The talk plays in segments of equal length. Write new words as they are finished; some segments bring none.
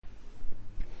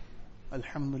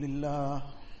الحمد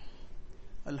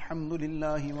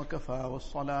لله وكفى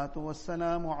والصلاة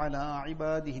والسلام على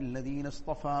عباده الذين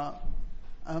اصطفى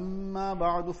أما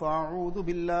بعد فأعوذ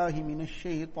بالله من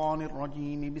الشيطان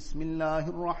الرجيم بسم الله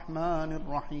الرحمن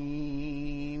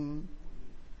الرحيم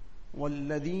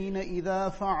والذين إذا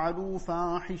فعلوا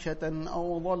فاحشة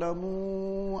أو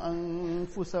ظلموا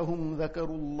أنفسهم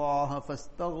ذكروا الله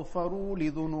فاستغفروا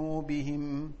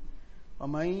لذنوبهم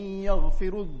ومن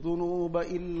يغفر الذنوب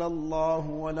إلا الله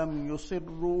ولم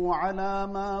يصروا على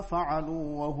ما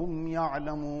فعلوا وهم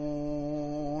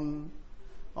يعلمون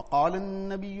وقال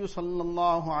النبي صلى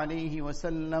الله عليه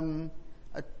وسلم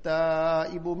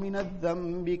التائب من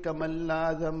الذنب كمن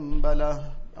لا ذنب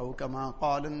له أو كما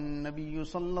قال النبي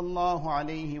صلى الله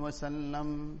عليه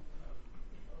وسلم.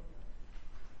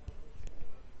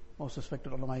 Most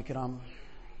respected ulama kiram,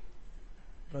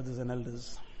 brothers and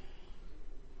elders,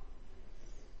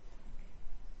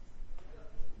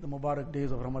 the Mubarak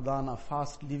days of Ramadan are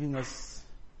fast leaving us,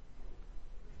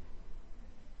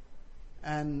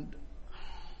 and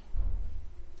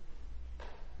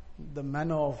the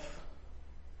manner of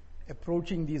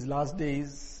approaching these last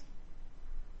days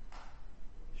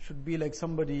should be like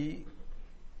somebody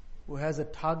who has a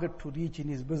target to reach in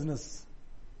his business.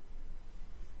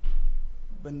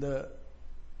 When the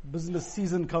business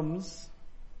season comes,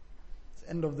 it's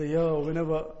end of the year,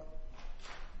 whenever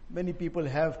many people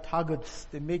have targets,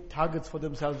 they make targets for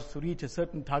themselves to reach a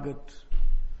certain target.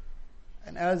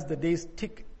 And as the days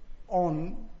tick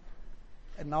on,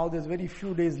 and now there's very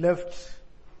few days left,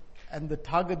 and the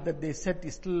target that they set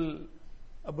is still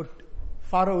a bit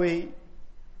far away,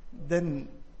 then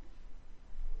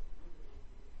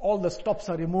all the stops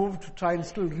are removed to try and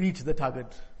still reach the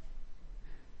target.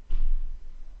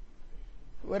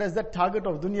 Whereas that target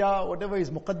of dunya, whatever is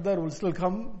muqaddar will still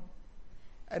come,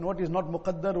 and what is not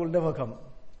muqaddar will never come.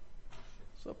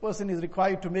 So a person is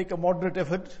required to make a moderate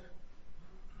effort,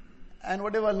 and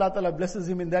whatever Allah Ta'ala blesses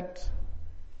him in that,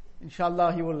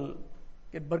 inshallah he will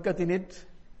get barakat in it,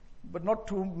 but not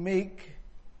to make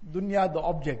dunya the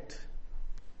object.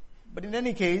 But in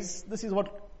any case, this is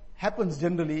what happens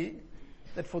generally,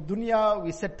 that for dunya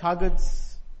we set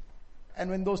targets, and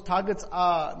when those targets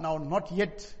are now not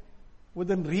yet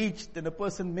within reach, then a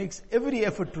person makes every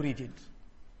effort to reach it.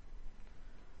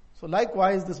 So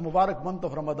likewise, this Mubarak month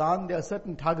of Ramadan, there are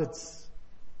certain targets.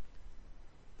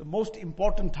 The most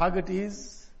important target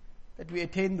is that we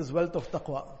attain this wealth of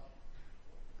taqwa,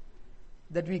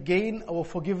 that we gain our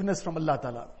forgiveness from Allah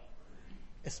Ta'ala,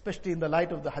 especially in the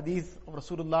light of the hadith of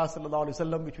Rasulullah Sallallahu Alaihi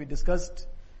Wasallam, which we discussed,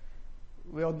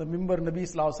 where on the mimbar Nabi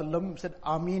Sallallahu Alaihi Wasallam said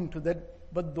Ameen to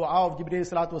that bad dua of Jibreel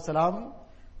Sallallahu Alaihi Wasallam,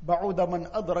 Ba'uda man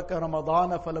adraka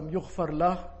Ramadana falam yughfar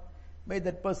lah. May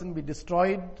that person be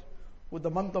destroyed who the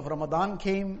month of Ramadan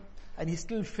came and he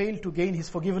still failed to gain his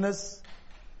forgiveness.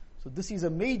 So this is a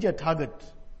major target,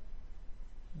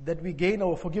 that we gain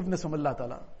our forgiveness from Allah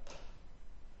Ta'ala.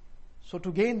 So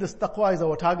to gain this taqwa is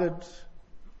our target,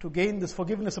 to gain this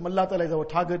forgiveness from Allah Ta'ala is our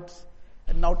target,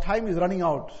 and now time is running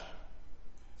out,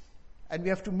 and we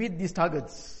have to meet these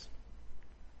targets.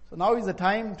 So now is the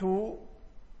time to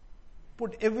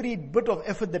put every bit of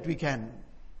effort that we can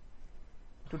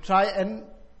to try and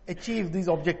achieve these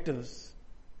objectives.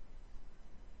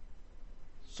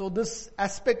 So this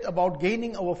aspect about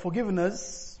gaining our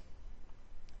forgiveness,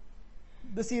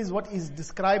 this is what is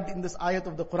described in this ayat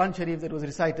of the Quran Sharif that was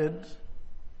recited.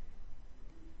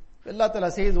 Allah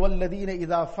Ta'ala says, وَالَّذِينَ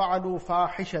إِذَا فَعَلُوا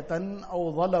فَاحِشَةً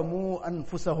أَوْ ظَلَمُوا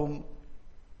أَنفُسَهُمْ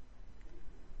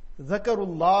ذَكَرُوا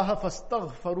اللَّهَ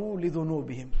فَاسْتَغْفَرُوا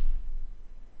لِذُنُوبِهِمْ.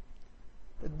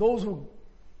 That those who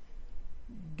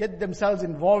get themselves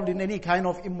involved in any kind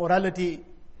of immorality,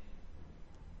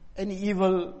 any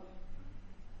evil,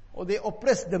 or they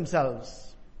oppress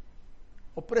themselves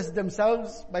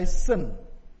by sin.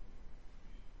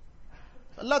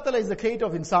 Allah Ta'ala is the creator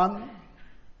of insan.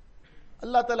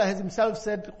 Allah Ta'ala has himself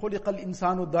said, خُلِقَ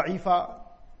الْإِنسَانُ ضَعِيفًا.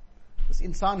 This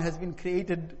insan has been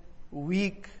created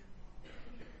weak.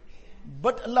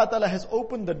 But Allah Ta'ala has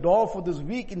opened the door for this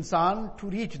weak insan to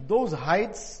reach those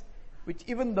heights which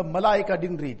even the malaika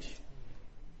didn't reach.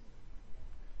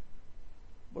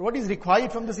 But what is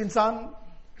required from this insan?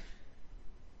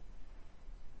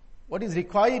 What is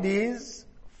required is,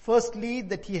 firstly,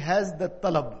 that he has the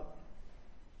talab.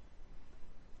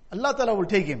 Allah Ta'ala will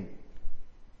take him.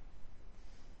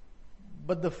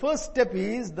 But the first step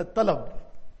is the talab,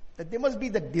 that there must be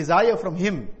the desire from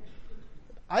him.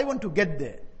 I want to get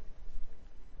there.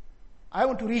 I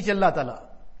want to reach Allah Ta'ala.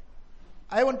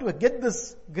 I want to get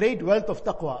this great wealth of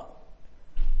taqwa.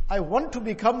 I want to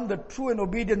become the true and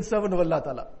obedient servant of Allah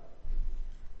Ta'ala.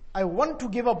 I want to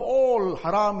give up all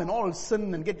haram and all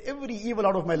sin and get every evil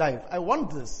out of my life. I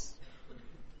want this.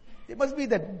 There must be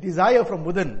that desire from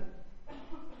within.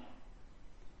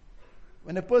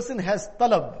 When a person has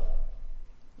talab,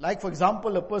 like for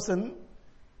example, a person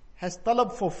has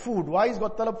talab for food. Why he's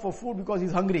got talab for food? Because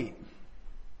he's hungry.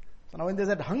 So now when there's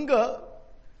that hunger,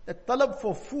 that talab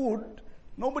for food,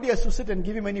 nobody has to sit and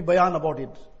give him any bayaan about it.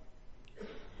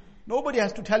 Nobody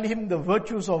has to tell him the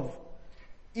virtues of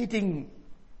eating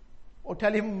or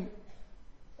tell him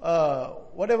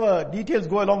whatever details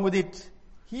go along with it.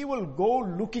 He will go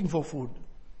looking for food.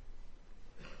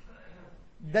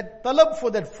 That talab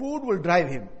for that food will drive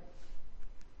him.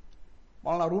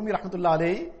 Maulana Rumi rahmatullah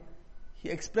alayhi, he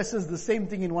expresses the same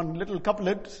thing in one little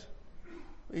couplet.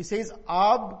 He says,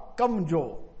 Aab kam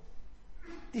jo,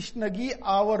 tishnagi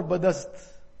avar badast,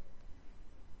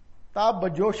 ta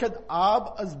bajoshad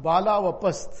aab az bala wa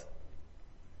past.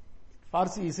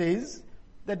 Farsi he says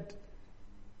that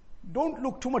don't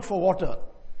look too much for water.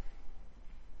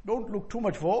 Don't look too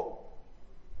much for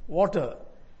water.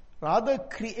 Rather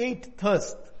create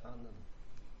thirst.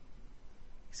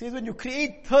 He says when you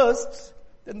create thirst,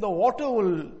 then the water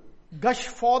will gush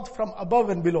forth from above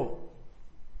and below.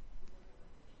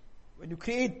 When you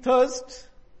create thirst,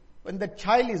 when the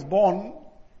child is born,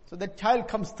 so that child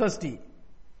comes thirsty.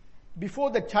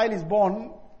 Before the child is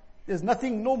born, there's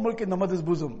nothing, no milk in the mother's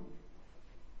bosom.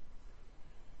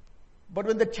 But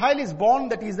when the child is born,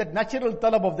 that is that natural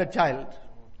talab of that child.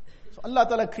 So Allah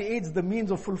Ta'ala creates the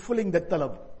means of fulfilling that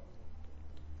talab.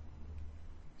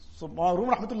 So Marum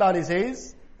Rahmatullah Alayhi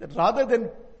says that rather than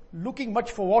looking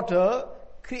much for water,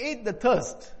 create the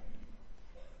thirst.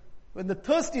 When the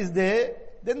thirst is there,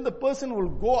 then the person will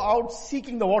go out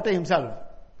seeking the water himself.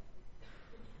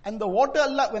 And the water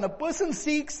Allah, when a person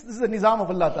seeks, this is the nizam of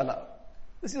Allah Ta'ala.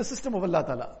 This is the system of Allah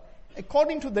Ta'ala.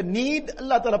 According to the need,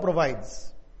 Allah Ta'ala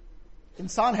provides.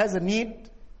 Insan has a need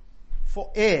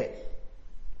for air.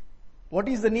 What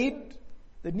is the need?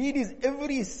 The need is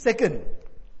every second.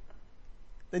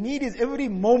 The need is every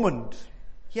moment.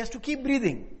 He has to keep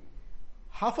breathing.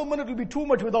 Half a minute will be too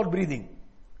much without breathing.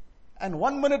 And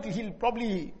 1 minute he'll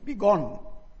probably be gone.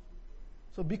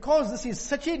 So because this is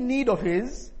such a need of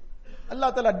his,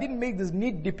 Allah Ta'ala didn't make this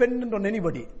need dependent on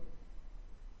anybody.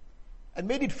 And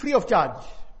made it free of charge.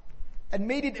 And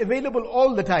made it available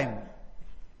all the time.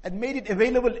 And made it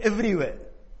available everywhere.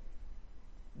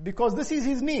 Because this is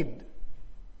his need.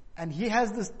 And he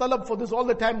has this talab for this all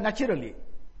the time naturally.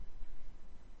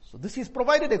 So this is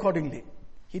provided accordingly.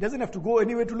 He doesn't have to go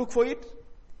anywhere to look for it.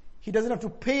 He doesn't have to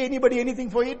pay anybody anything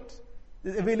for it.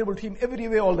 It's available to him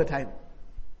everywhere all the time.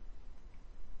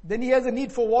 Then he has a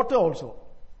need for water also.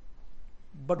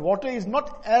 But water is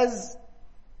not as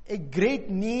a great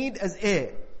need as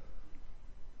air.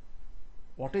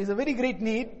 Water is a very great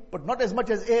need, but not as much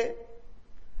as air.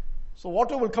 So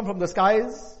water will come from the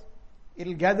skies.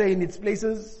 It'll gather in its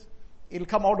places. It'll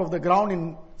come out of the ground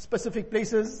in specific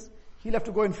places. He'll have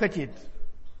to go and fetch it.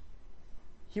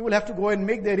 He will have to go and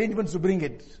make the arrangements to bring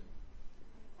it.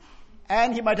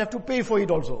 And he might have to pay for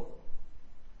it also.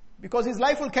 Because his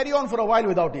life will carry on for a while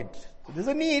without it. So there's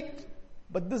a need,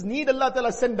 but this need Allah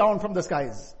Ta'ala sent down from the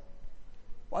skies.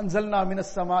 وَأَنزَلْنَا مِنَ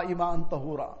السَّمَاءِ مَاءً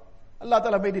طَهُورًا. Allah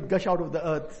Ta'ala made it gush out of the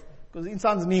earth. Because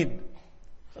insan's need.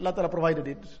 Allah Ta'ala provided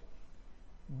it.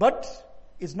 But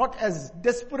it's not as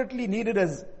desperately needed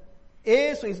as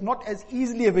air, so it's not as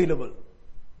easily available.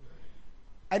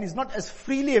 And it's not as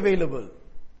freely available.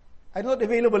 And not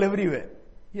available everywhere.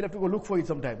 You'll have to go look for it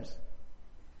sometimes.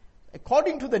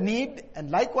 According to the need,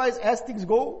 and likewise as things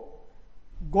go,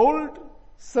 gold,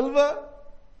 silver,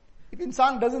 if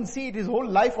insan doesn't see it his whole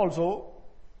life also,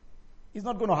 it's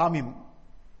not going to harm him.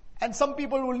 And some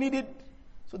people will need it,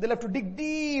 so they'll have to dig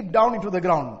deep down into the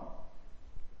ground.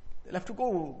 They'll have to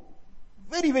go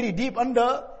very, very deep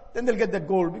under, then they'll get that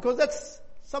gold, because that's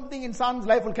something insan's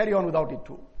life will carry on without it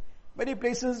too. Many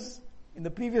places in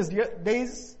the previous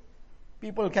days,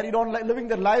 people carried on living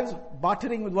their lives,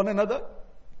 bartering with one another.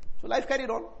 So life carried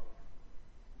on.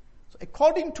 So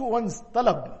according to one's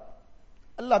talab,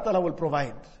 Allah Ta'ala will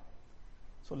provide.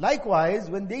 So likewise,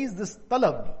 when there is this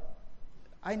talab,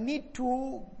 I need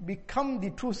to become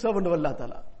the true servant of Allah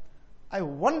Ta'ala. I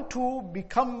want to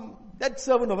become that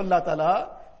servant of Allah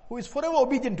Ta'ala who is forever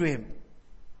obedient to Him.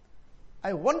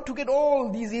 I want to get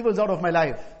all these evils out of my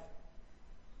life.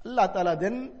 Allah Ta'ala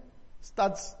then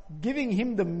starts giving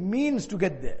him the means to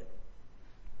get there.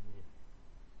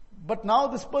 But now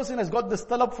this person has got this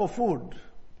talab for food.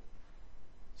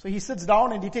 So he sits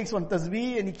down and he takes one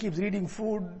tasbih and he keeps reading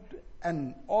food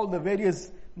and all the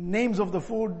various names of the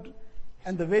food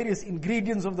and the various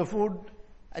ingredients of the food.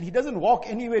 And he doesn't walk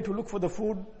anywhere to look for the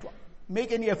food, to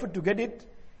make any effort to get it,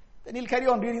 then he'll carry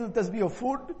on reading the tasbih of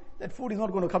food. That food is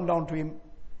not going to come down to him.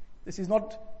 This is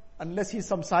not, unless he's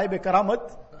some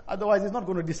sahib-e-karamat, otherwise it's not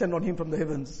going to descend on him from the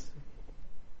heavens.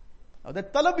 Now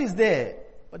that talab is there,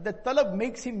 but that talab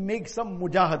makes him make some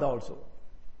mujahada also.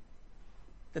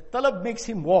 That talab makes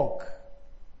him walk.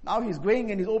 Now he's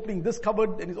going and he's opening this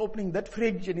cupboard and he's opening that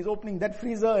fridge and he's opening that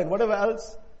freezer and whatever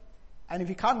else. And if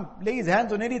he can't lay his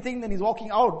hands on anything, then he's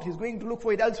walking out. He's going to look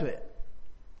for it elsewhere.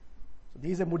 So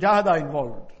there is a mujahada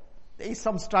involved. There is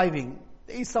some striving.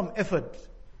 There is some effort.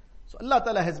 So Allah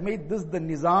Ta'ala has made this the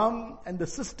nizam and the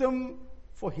system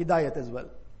for hidayat as well.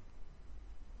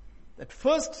 That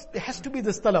first, there has to be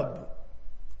this talab.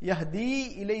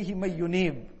 Yahdi ilayhi may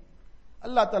yunib.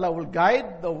 Allah Ta'ala will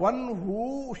guide the one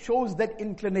who shows that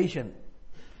inclination,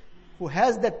 who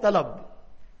has that talab.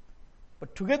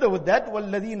 But together with that,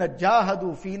 وَالَّذِينَ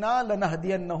جَاهَدُوا فِينَا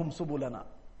لَنَهْدِيَنَّهُمْ سُبُلَنَا.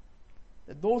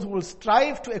 That those who will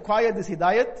strive to acquire this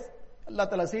hidayat, Allah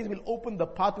Ta'ala says, will open the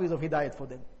pathways of hidayat for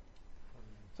them.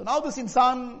 So now this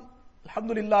insan,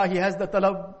 alhamdulillah, he has the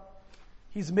talab,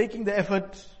 he's making the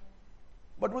effort,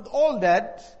 but with all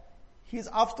that, he's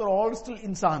after all still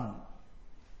insan.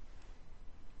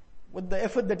 With the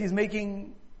effort that he's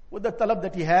making, with the talab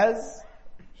that he has,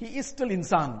 he is still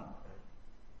insan.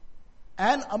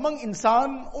 And among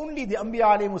insan, only the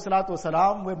Anbiya alayhi salatu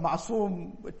wasalam were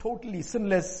ma'soom, were totally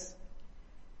sinless.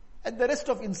 And the rest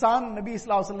of insan, Nabi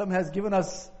sallallahu alaihi wasallam has given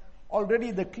us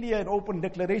already the clear and open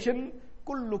declaration,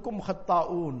 kullukum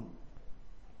khatta'un.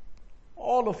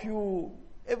 All of you,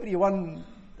 everyone,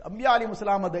 Anbiya alayhi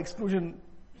salam at the exclusion,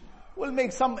 will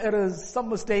make some errors, some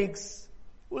mistakes,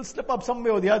 will slip up some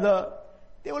way or the other.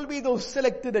 There will be those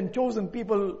selected and chosen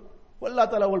people who Allah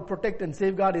Ta'ala will protect and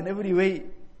safeguard in every way.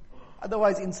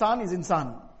 Otherwise, insan is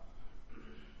insan.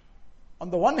 On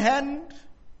the one hand,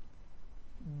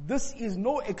 this is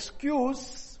no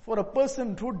excuse for a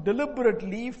person to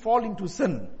deliberately fall into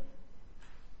sin.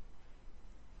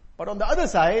 But on the other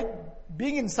side,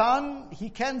 being insan, he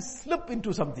can slip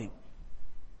into something.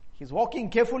 He's walking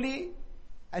carefully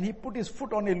and he put his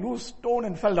foot on a loose stone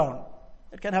and fell down.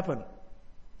 That can happen.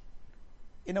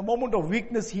 In a moment of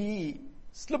weakness, he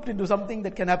slipped into something.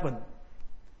 That can happen.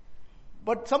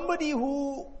 But somebody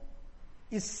who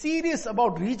is serious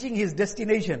about reaching his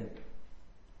destination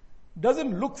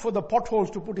doesn't look for the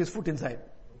potholes to put his foot inside.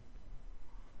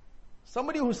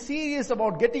 Somebody who's serious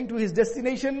about getting to his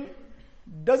destination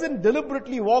doesn't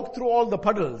deliberately walk through all the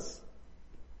puddles.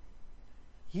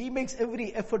 He makes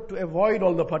every effort to avoid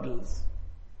all the puddles.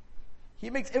 He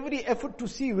makes every effort to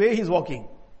see where he's walking.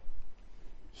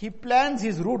 He plans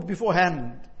his route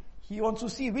beforehand. He wants to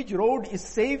see which road is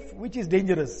safe, which is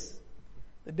dangerous.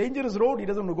 The dangerous road, he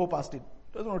doesn't want to go past it.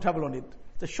 Doesn't want to travel on it.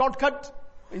 The shortcut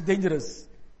is dangerous.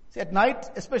 Say at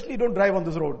night, especially don't drive on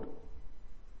this road.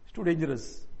 It's too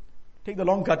dangerous. Take the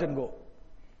long cut and go.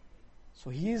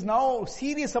 So he is now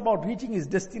serious about reaching his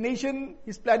destination.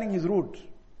 He's planning his route.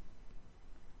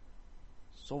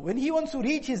 So when he wants to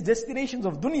reach his destinations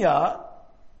of dunya,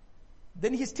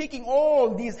 then he's taking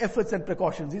all these efforts and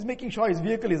precautions. He's making sure his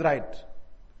vehicle is right,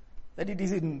 that it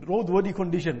is in roadworthy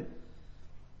condition.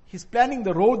 He's planning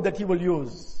the road that he will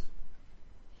use.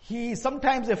 He is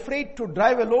sometimes afraid to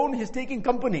drive alone. He's taking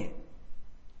company,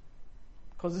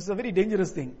 because this is a very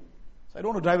dangerous thing. So I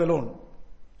don't want to drive alone.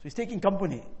 So he's taking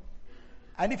company.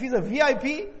 And if he's a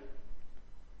VIP,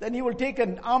 then he will take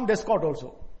an armed escort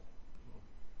also.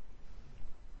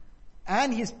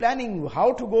 And he's planning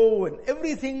how to go and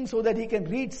everything so that he can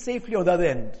reach safely on the other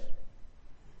end.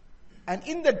 And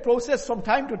in that process, from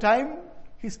time to time,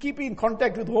 he's keeping in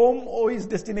contact with home or his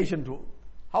destination too.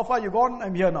 How far you gone?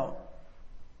 I'm here now.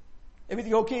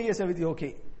 Everything okay? Yes, everything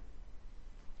okay.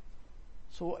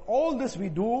 So all this we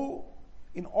do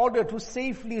in order to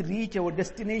safely reach our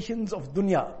destinations of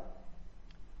dunya.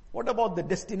 What about the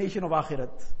destination of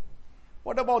akhirat?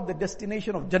 What about the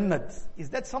destination of jannat?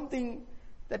 Is that something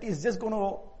that is just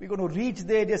we're going to reach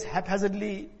there just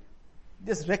haphazardly,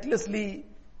 just recklessly?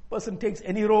 Person takes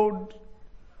any road,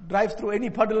 drives through any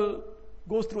puddle,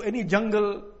 goes through any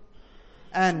jungle,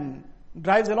 and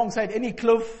drives alongside any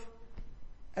cliff,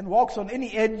 and walks on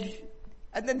any edge,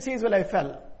 and then says, well, I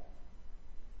fell.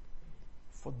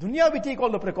 For dunya we take all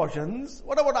the precautions.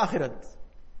 What about akhirat?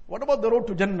 What about the road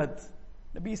to jannat?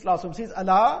 Nabi Sallallahu Alaihi Wasallam says,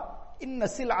 Allah, inna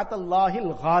sil'atallahi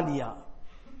al-ghaliya.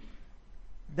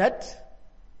 That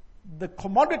the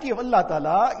commodity of Allah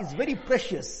Ta'ala is very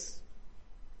precious.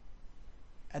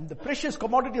 And the precious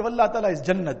commodity of Allah Ta'ala is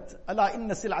jannat. Allah,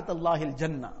 inna sil'atallahi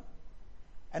al-jannah.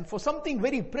 And for something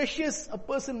very precious, a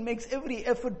person makes every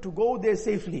effort to go there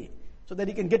safely, so that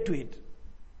he can get to it.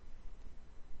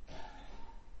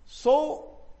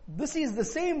 So, This is the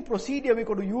same procedure we're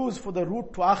going to use for the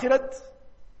route to Akhirat.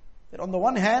 That on the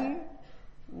one hand,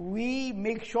 we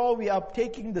make sure we are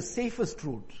taking the safest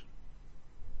route.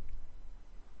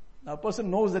 Now a person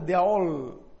knows that they are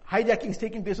all hijackings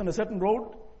taking place on a certain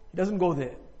road, he doesn't go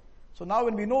there. So now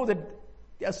when we know that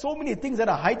there are so many things that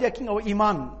are hijacking our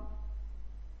iman,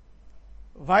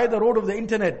 via the road of the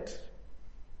internet,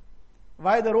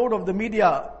 via the road of the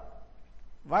media,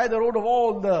 via the road of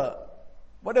all the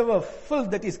whatever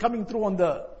filth that is coming through on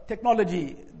the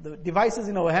technology, the devices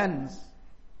in our hands.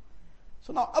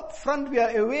 So now up front we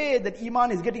are aware that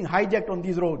iman is getting hijacked on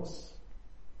these roads.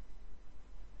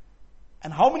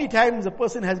 And how many times a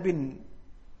person has been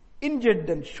injured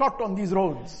and shot on these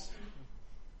roads,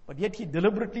 but yet he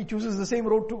deliberately chooses the same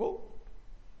road to go.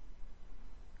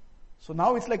 So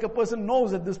now it's like a person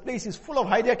knows that this place is full of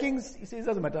hijackings, he says,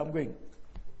 doesn't matter, I'm going.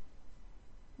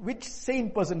 Which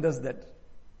sane person does that?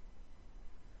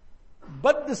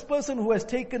 But this person who has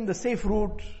taken the safe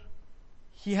route,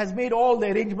 he has made all the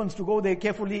arrangements to go there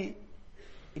carefully,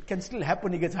 it can still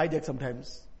happen he gets hijacked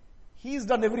sometimes. He's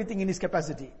done everything in his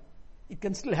capacity. It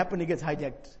can still happen he gets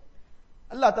hijacked.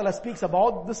 Allah Ta'ala speaks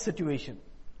about this situation.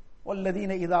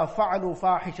 وَالَّذِينَ إِذَا فَعَلُوا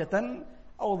فَاحِشَةً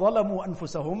أَوْ ظَلَمُوا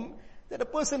أَنفُسَهُمْ. That a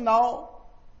person now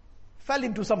fell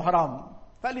into some haram,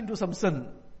 fell into some sin.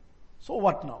 So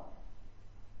what now?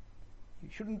 You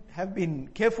shouldn't have been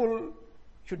careful,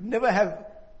 should never have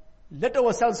let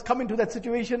ourselves come into that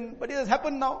situation, but it has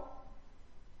happened now.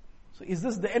 So is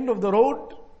this the end of the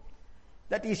road?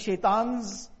 That is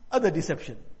Shaitan's other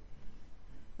deception.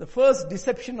 The first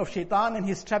deception of Shaitan and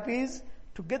his trap is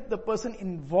to get the person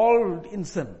involved in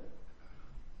sin.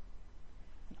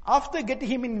 After getting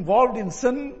him involved in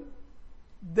sin,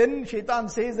 then Shaitan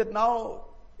says that now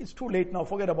it's too late now,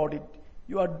 forget about it.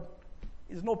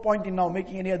 There's no point in now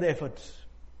making any other efforts.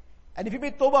 And if he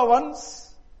made tawbah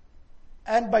once,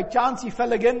 and by chance he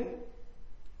fell again,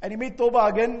 and he made tawbah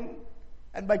again,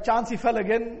 and by chance he fell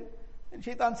again, and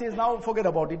Shaitan says, now forget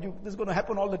about it. This is going to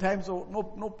happen all the time, so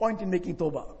no point in making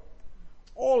tawbah.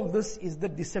 All this is the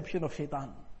deception of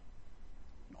Shaitan.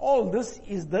 All this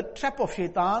is the trap of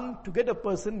Shaitan to get a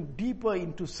person deeper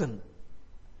into sin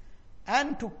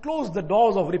and to close the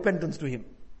doors of repentance to him.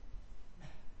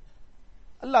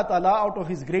 Allah Ta'ala, out of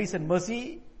His grace and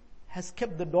mercy, has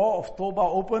kept the door of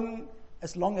tawbah open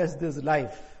as long as there's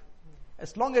life.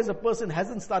 As long as a person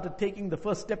hasn't started taking the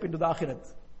first step into the akhirat.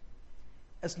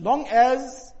 As long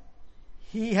as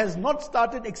he has not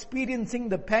started experiencing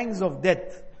the pangs of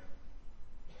death,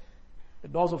 the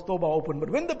doors of tawbah are open. But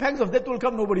when the pangs of death will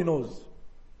come, nobody knows.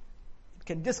 It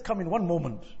can just come in one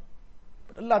moment.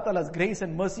 But Allah Ta'ala's grace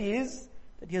and mercy is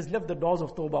that He has left the doors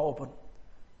of tawbah open.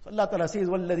 So Allah Ta'ala says,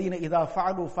 وَالَّذِينَ إِذَا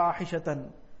فَعَلُوا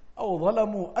فَاحِشَةً أَوْ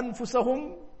ظَلَمُوا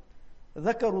أَنفُسَهُمْ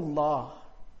ذَكَرُوا اللَّهِ.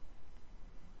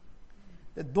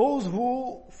 That those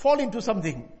who fall into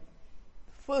something,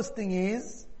 first thing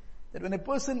is that when a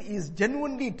person is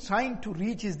genuinely trying to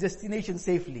reach his destination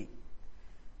safely,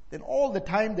 then all the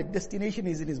time the destination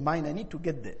is in his mind, I need to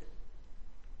get there.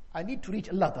 I need to reach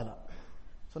Allah Ta'ala.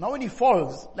 So now when he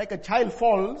falls, like a child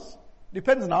falls,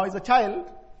 depends now, he's a child,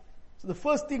 so the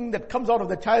first thing that comes out of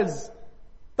the child's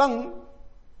tongue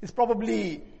is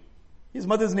probably his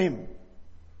mother's name.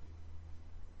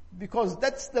 Because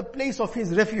that's the place of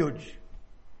his refuge.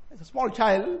 As a small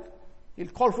child, he'll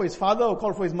call for his father or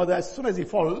call for his mother as soon as he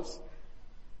falls.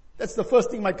 That's the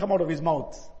first thing might come out of his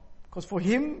mouth. Because for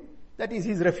him, that is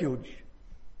his refuge.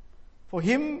 For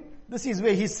him, this is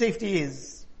where his safety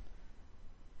is.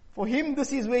 For him,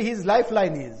 this is where his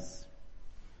lifeline is.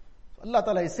 So Allah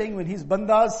Ta'ala is saying when his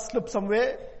bandas slip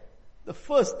somewhere, the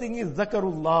first thing is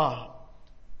zakarullah.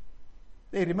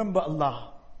 They remember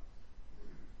Allah.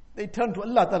 They turn to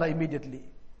Allah Ta'ala immediately.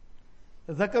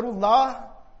 Zakarullah,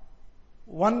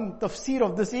 one tafsir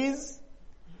of this is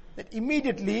that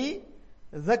immediately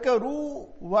zakaru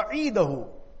wa'idahu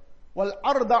wal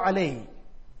arda alayhi.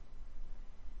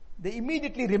 They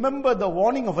immediately remember the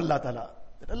warning of Allah Ta'ala.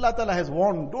 That Allah Ta'ala has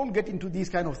warned, don't get into these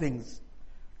kind of things.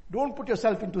 Don't put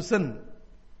yourself into sin.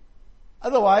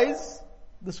 Otherwise,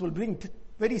 this will bring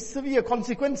very severe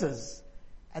consequences.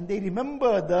 And they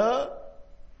remember the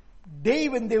day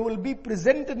when they will be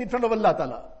presented in front of Allah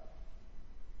Ta'ala.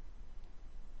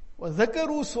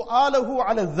 وَذَكَرُوا سُؤَالَهُ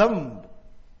عَلَى الذَّنْبِ.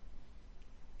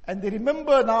 And they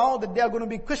remember now that they are going to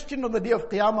be questioned on the day of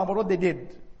Qiyamah about what they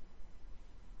did.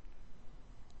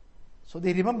 So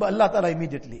they remember Allah Ta'ala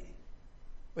immediately.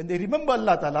 When they remember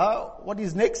Allah Ta'ala, what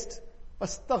is next?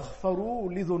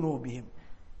 فَاسْتَغْفَرُوا لِذُنُوبِهِمْ.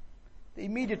 They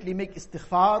immediately make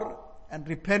istighfar and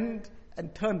repent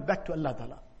and turn back to Allah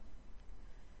Ta'ala.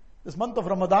 This month of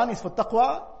Ramadan is for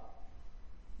taqwa.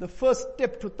 the first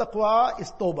step to taqwa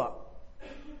is tawbah.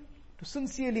 To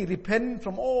sincerely repent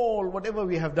from all whatever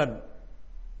we have done.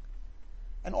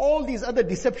 And all these other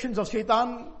deceptions of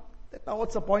shaitan, that now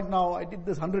what's the point now? I did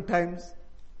this 100 times.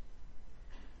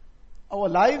 Our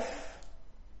life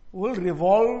will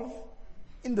revolve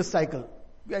in the cycle.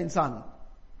 We are insan.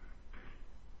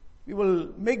 We will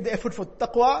make the effort for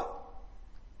taqwa.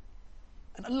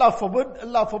 And Allah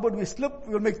forbid we slip,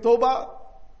 we will make tawbah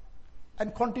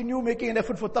and continue making an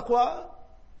effort for taqwa.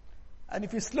 And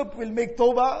if we slip, we'll make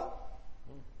tawbah.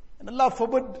 And Allah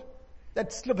forbid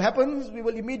that slip happens, we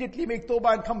will immediately make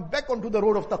tawbah and come back onto the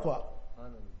road of taqwa.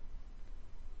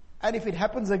 And if it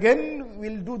happens again,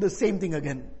 we'll do the same thing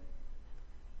again.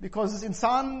 Because this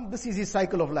insan, this is his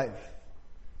cycle of life.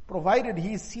 Provided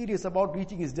he is serious about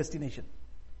reaching his destination.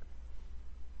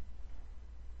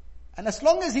 And as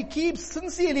long as he keeps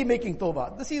sincerely making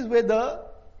tawbah, this is where the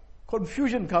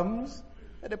confusion comes.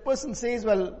 That a person says,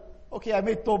 well, okay, I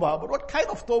made tawbah, but what kind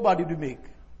of tawbah did you make?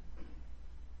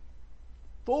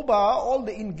 Tawbah, all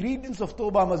the ingredients of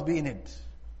tawbah must be in it.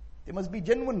 There must be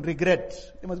genuine regret.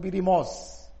 There must be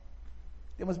remorse.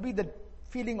 There must be that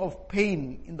feeling of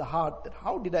pain in the heart that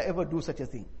how did I ever do such a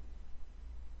thing?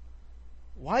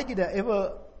 Why did I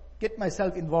ever get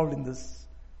myself involved in this?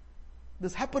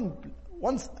 This happened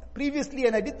once previously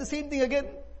and I did the same thing again.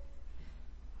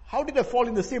 How did I fall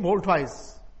in the same hole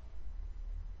twice?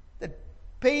 That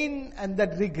pain and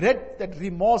that regret, that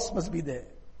remorse must be there.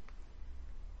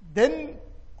 Then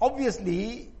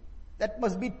obviously that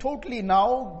must be totally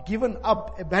now given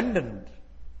up, abandoned.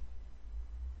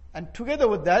 And together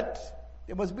with that,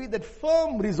 there must be that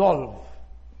firm resolve,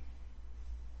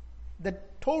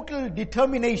 that total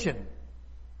determination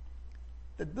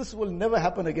that this will never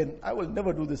happen again. I will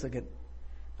never do this again.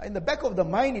 In the back of the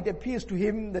mind, it appears to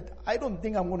him that I don't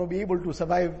think I'm going to be able to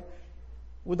survive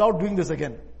without doing this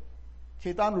again.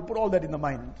 Shaitan will put all that in the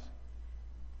mind.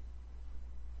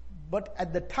 But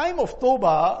at the time of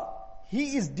tawbah,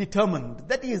 he is determined.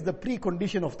 That is the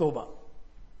precondition of tawbah.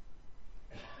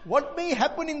 What may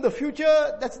happen in the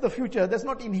future, that's the future. That's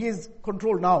not in his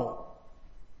control now.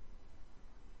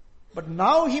 But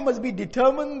now he must be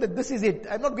determined that this is it.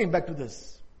 I'm not going back to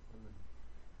this.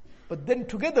 But then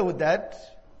together with that,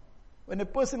 when a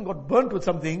person got burnt with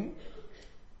something,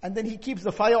 and then he keeps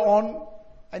the fire on,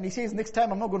 and he says, next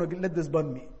time I'm not going to let this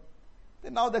burn me.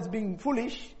 Then now that's being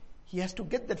foolish. He has to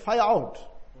get that fire out.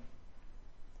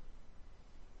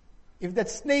 If that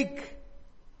snake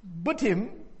bit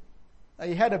him,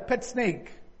 he had a pet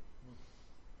snake.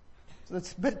 So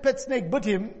that pet snake bit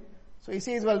him. So he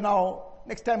says, well now,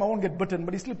 next time I won't get bitten,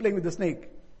 but he's still playing with the snake.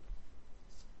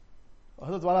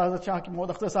 Hazrat Wala Hazrat Shah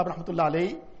Mohd Akhtar Sahib Rahmatullah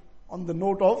Alayhi, on the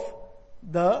note of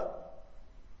the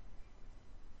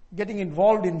getting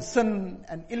involved in sin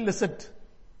and illicit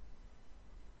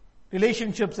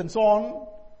relationships and so on.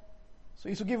 So he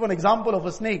used to give an example of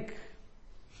a snake.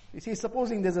 He says,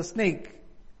 supposing there's a snake,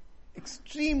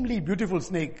 extremely beautiful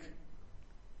snake,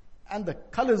 and the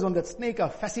colors on that snake are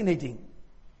fascinating.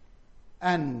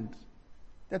 And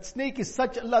that snake is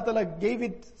such, Allah Ta'ala gave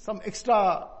it some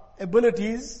extra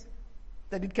abilities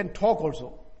that it can talk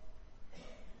also.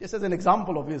 Just as an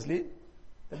example, obviously,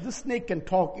 that this snake can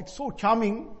talk. It's so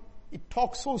charming. It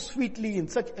talks so sweetly in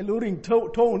such alluring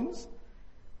tones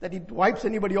that it wipes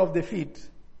anybody off their feet.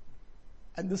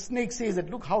 And the snake says that,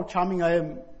 look how charming I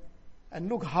am, and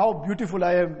look how beautiful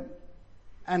I am,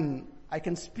 and I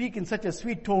can speak in such a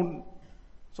sweet tone.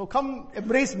 So come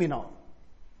embrace me now.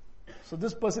 So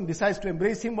this person decides to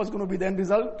embrace him. What's going to be the end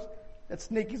result? That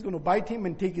snake is going to bite him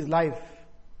and take his life.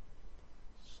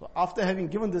 So after having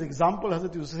given this example,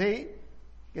 Hazrat used to say,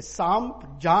 कि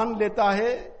सांप जान लेता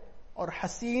है और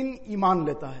हसीन ईमान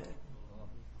लेता है.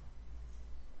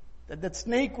 That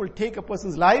snake will take a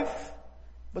person's life,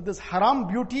 but this haram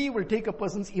beauty will take a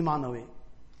person's iman away.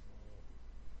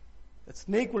 That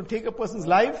snake will take a person's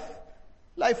life.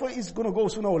 Life is going to go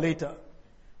sooner or later.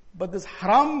 But this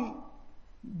haram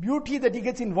beauty that he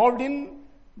gets involved in,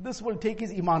 this will take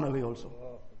his iman away also.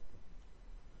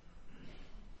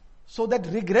 So that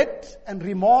regret and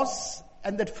remorse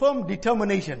and that firm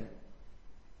determination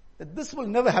that this will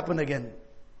never happen again.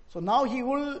 So now he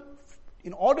will,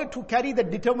 in order to carry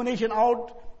that determination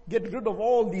out, get rid of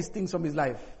all these things from his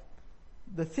life.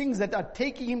 The things that are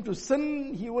taking him to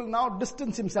sin, he will now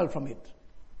distance himself from it.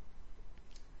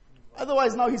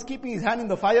 Otherwise now he's keeping his hand in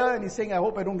the fire and he's saying, I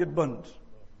hope I don't get burnt.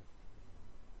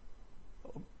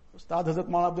 Ustad Hazrat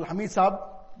Maulana Abdul Hamid Sahib,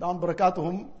 Dawn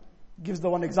Barakatuhum, gives the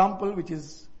one example which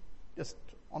is just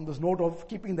on this note of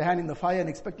keeping the hand in the fire and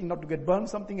expecting not to get burned,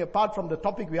 something apart from the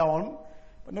topic we are on,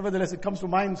 but nevertheless it comes to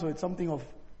mind, so it's something of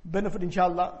benefit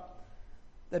inshallah,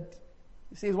 that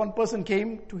He says one person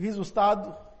came to his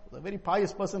ustad, a very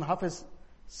pious person, Hafiz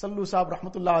Sallu Sahib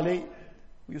Rahmatullah Alayh,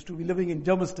 who used to be living in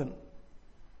Germiston.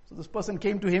 So this person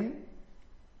came to him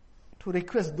to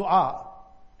request dua.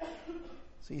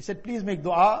 So he said, please make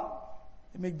dua.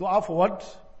 Make dua for what?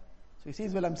 So he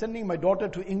says, well, I'm sending my daughter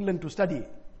to England to study.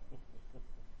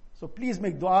 So please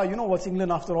make dua. You know what's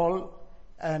England after all.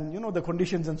 And you know the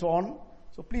conditions and so on.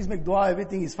 So please make dua.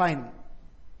 Everything is fine.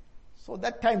 So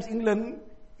that times England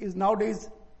is nowadays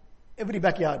every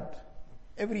backyard.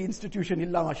 Every institution,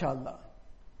 illa mashallah.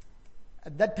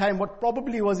 At that time, what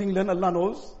probably was England, Allah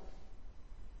knows,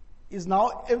 is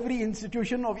now every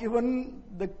institution of even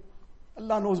the,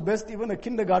 Allah knows best, even a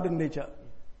kindergarten nature.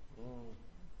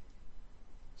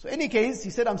 So any case, he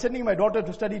said, I'm sending my daughter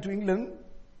to study to England,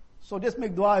 so just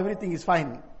make dua, everything is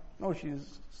fine. No,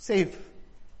 she's safe.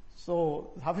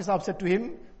 So Hafiz Sahib said to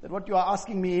him, that what you are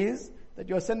asking me is, that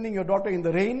you are sending your daughter in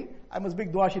the rain, I must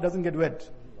make dua she doesn't get wet.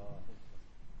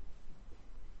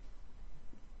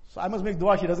 So I must make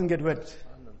dua she doesn't get wet.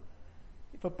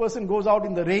 If a person goes out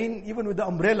in the rain, even with the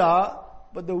umbrella,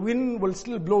 but the wind will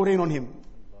still blow rain on him.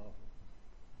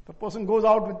 If a person goes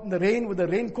out in the rain with a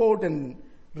raincoat and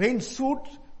rain suit,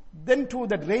 then too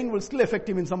that rain will still affect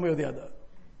him in some way or the other.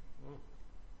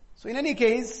 So in any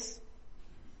case,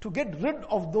 to get rid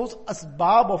of those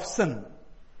asbab of sin,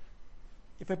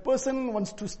 if a person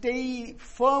wants to stay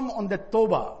firm on that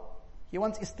tawbah, he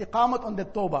wants istiqamat on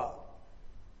that tawbah,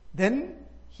 then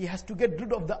he has to get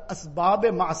rid of the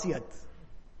asbab-e-ma'asiyat.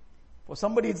 For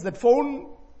somebody it's that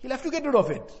phone, he'll have to get rid of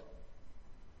it.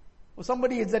 For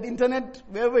somebody it's that internet,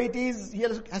 wherever it is, he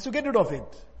has to get rid of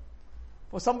it.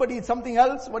 For somebody it's something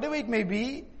else, whatever it may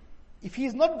be, if he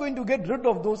is not going to get rid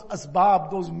of those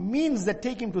asbab, those means that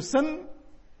take him to sin,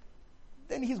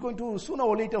 then he's going to sooner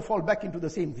or later fall back into the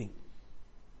same thing.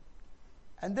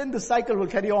 And then the cycle will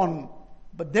carry on.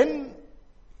 But then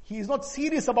he is not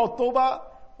serious about tawbah.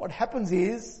 What happens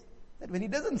is that when he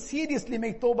doesn't seriously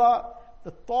make tawbah, the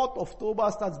thought of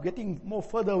tawbah starts getting more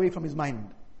further away from his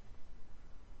mind.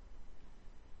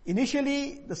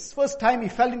 Initially, the first time he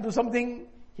fell into something,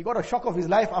 he got a shock of his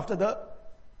life after the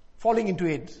falling into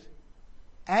it.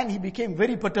 And he became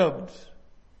very perturbed.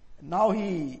 Now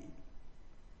he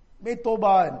made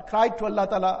tawbah and cried to Allah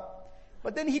Ta'ala.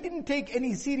 But then he didn't take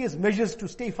any serious measures to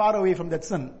stay far away from that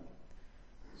sin.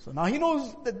 So now he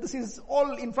knows that this is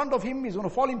all in front of him, he's going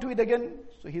to fall into it again.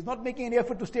 So he's not making any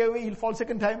effort to stay away, he'll fall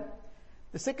second time.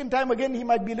 The second time again he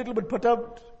might be a little bit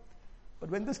perturbed. But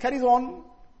when this carries on,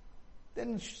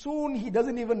 then soon he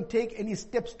doesn't even take any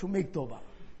steps to make tawbah.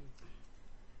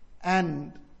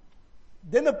 And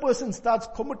then a person starts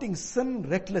committing sin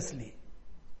recklessly.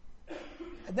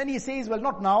 And then he says, well,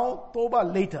 not now,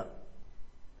 tawbah later.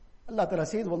 Allah Ta'ala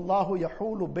says, Wallahu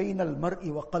yahulu bayna al-mar'i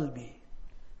wa qalbi.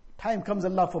 Time comes,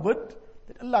 Allah forbid,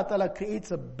 that Allah Ta'ala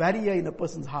creates a barrier in a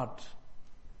person's heart.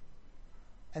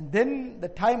 And then the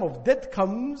time of death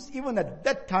comes, even at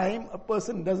that time, a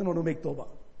person doesn't want to make tawbah.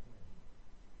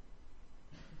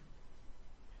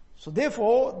 So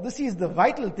therefore, this is the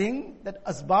vital thing, that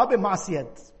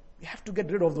asbab-e-ma'asiyat. We have to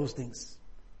get rid of those things,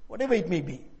 whatever it may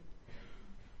be.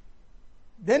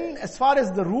 Then as far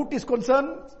as the route is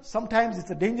concerned, sometimes it's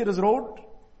a dangerous road,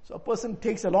 so a person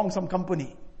takes along some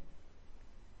company.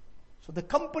 So the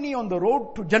company on the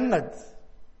road to Jannat,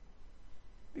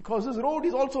 because this road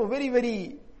is also very,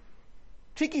 very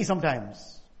tricky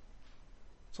sometimes.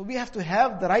 So we have to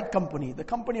have the right company, the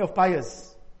company of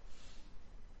pious.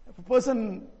 If a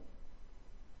person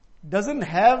doesn't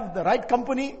have the right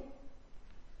company,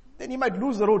 then he might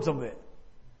lose the road somewhere.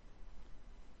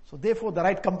 So therefore the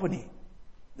right company.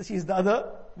 This is the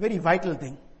other very vital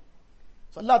thing.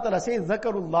 So Allah Ta'ala says,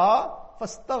 Zakarullah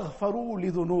fastaghfaru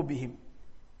lidhunubihim.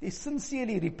 They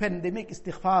sincerely repent, they make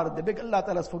istighfar, they beg Allah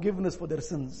Ta'ala's forgiveness for their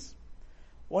sins.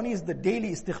 One is the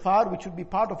daily istighfar, which should be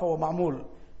part of our ma'mul,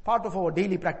 part of our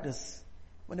daily practice.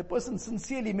 When a person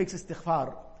sincerely makes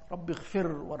istighfar, Rabbi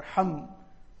ghfir warham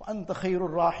wa anta khairur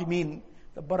rahimin,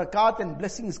 the barakat and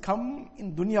blessings come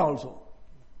in dunya also.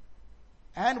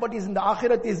 And what is in the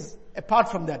akhirat is apart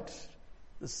from that.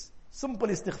 This simple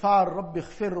istighfar, Rabbi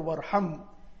ghfir warham.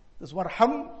 This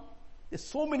warham, there's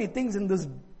so many things in this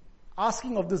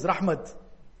asking of this rahmat.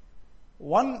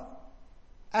 One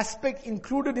aspect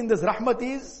included in this rahmat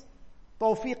is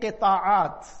tawfiq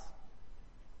ta'at,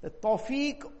 the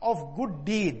tawfiq of good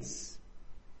deeds.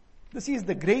 This is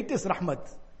the greatest rahmat.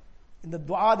 In the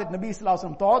dua that Nabi Sallallahu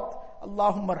Alaihi Wasallam taught,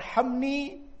 Allahumma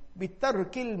arhamni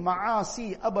bitarkil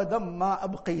ma'asi abadam ma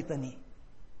abqaytani.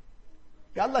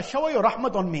 Ya Allah, shower your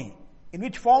rahmat on me. In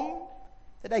which form?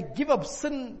 That I give up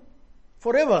sin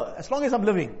forever, as long as I'm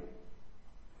living.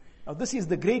 Now this is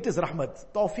the greatest rahmat.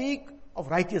 Tawfiq of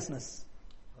righteousness.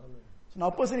 So now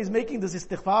a person is making this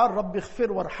istighfar, Rabbi ighfir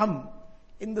warham.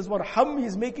 In this warham, he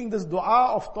is making this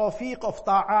dua of tawfiq, of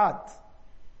ta'at.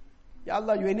 Ya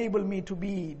Allah, you enable me to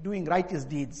be doing righteous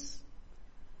deeds.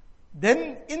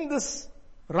 Then in this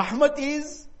rahmat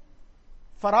is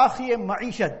farahi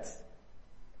ma'ishat.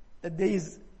 That there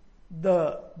is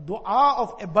the dua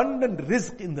of abundant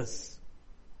rizq in this.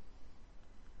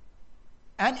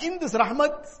 And in this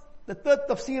rahmat, the third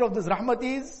tafsir of this rahmat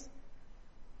is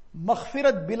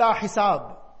maghfirat bila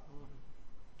hisab.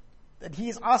 That he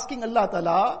is asking Allah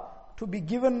Ta'ala to be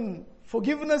given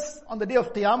forgiveness on the day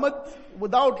of Qiyamah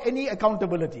without any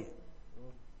accountability.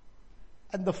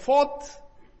 And the fourth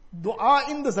dua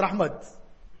in this rahmat,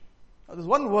 now there's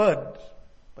one word,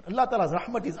 but Allah Ta'ala's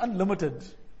rahmat is unlimited.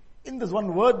 In this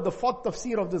one word, the fourth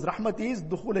tafsir of this rahmat is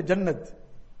dukhul jannat.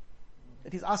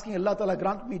 That he's asking Allah Ta'ala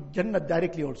grant me jannat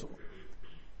directly also.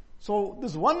 So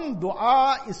this one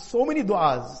dua is so many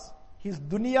du'as. His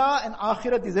dunya and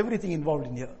akhirat is everything involved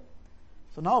in here.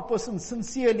 So now a person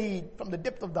sincerely, from the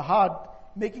depth of the heart,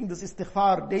 making this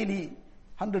istighfar daily,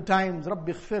 100 times,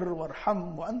 Rabbi ighfir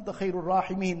warham wa anta khairur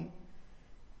rahimin.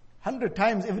 100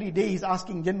 times every day he's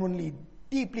asking genuinely,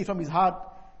 deeply from his heart.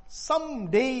 Some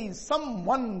days, some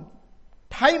one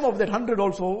time of that 100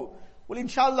 also will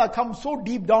inshallah come so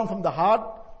deep down from the heart,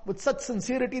 with such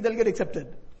sincerity they'll get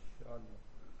accepted.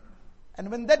 And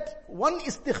when that one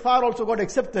istighfar also got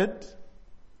accepted,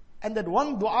 and that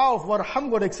one dua of warham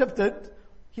got accepted,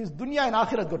 his dunya and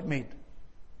akhirat got made.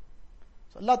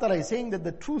 So Allah Ta'ala is saying that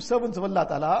the true servants of Allah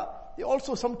Ta'ala, they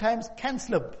also sometimes can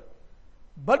slip.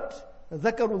 But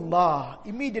zakarullah,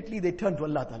 immediately they turn to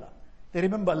Allah Ta'ala. They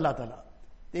remember Allah Ta'ala.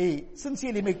 They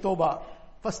sincerely make tawbah.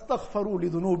 فَاسْتَغْفَرُوا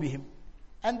لِذُنُوبِهِمْ.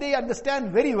 And they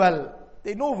understand very well,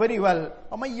 they know very well,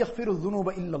 وَمَنْ يَغْفِرُ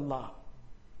الذُّنُوبَ إِلَّا اللَّهِ.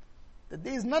 That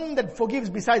there is none that forgives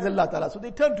besides Allah Ta'ala. So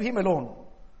they turn to Him alone.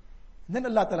 And then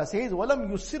Allah Ta'ala says,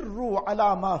 وَلَمْ يُسِرُّوا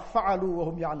عَلَى مَا فَعَلُوا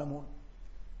وَهُمْ يَعْلَمُونَ.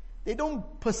 They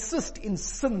don't persist in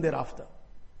sin thereafter.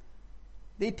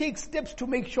 They take steps to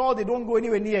make sure they don't go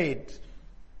anywhere near it.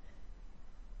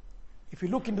 If you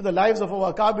look into the lives of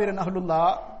our Akabir and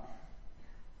Ahlullah,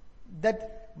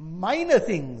 that minor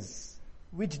things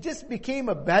which just became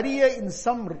a barrier in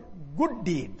some good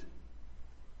deed,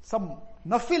 some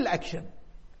nafil action,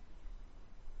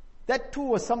 that too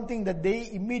was something that they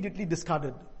immediately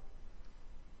discarded.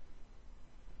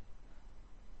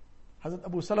 Hazrat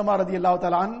Abu Salama radiallahu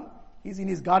ta'ala an, he's in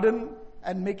his garden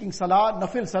and making salah,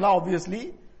 nafil salah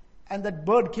obviously, and that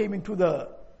bird came into the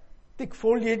thick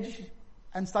foliage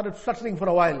and started fluttering for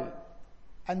a while.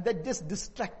 And that just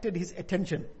distracted his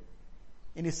attention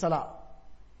in his salah.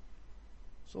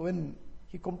 So when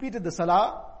he completed the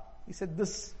salah, he said,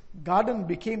 this garden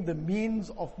became the means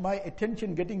of my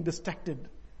attention getting distracted.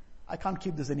 I can't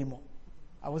keep this anymore.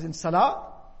 I was in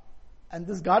salah, and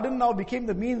this garden now became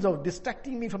the means of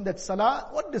distracting me from that salah.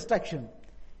 What distraction?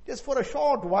 Just for a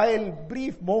short while,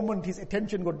 brief moment, his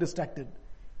attention got distracted.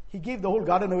 He gave the whole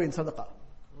garden away in sadaqah.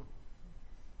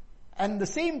 And the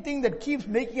same thing that keeps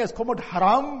making us commit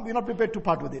haram, we're not prepared to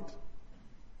part with it.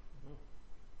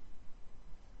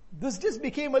 This just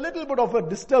became a little bit of a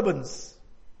disturbance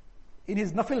in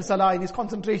his nafil salah, in his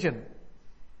concentration.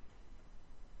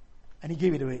 And he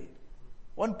gave it away.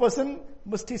 One person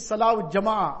missed his salah with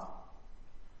jama'ah.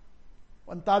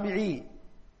 One tabi'i.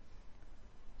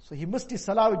 So he missed his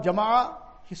salah with jama'ah,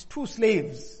 his two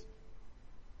slaves.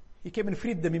 He came and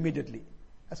freed them immediately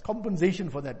as compensation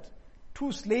for that.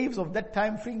 Two slaves of that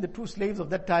time, freeing the two slaves of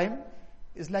that time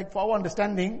is like, for our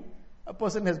understanding, a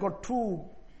person has got two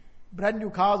brand new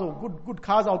cars or good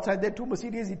cars outside there, two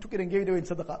Mercedes, he took it and gave it away in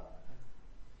sadaqah.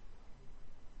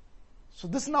 So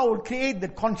this now will create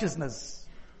that consciousness.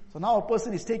 So now a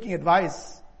person is taking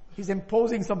advice, he's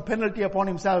imposing some penalty upon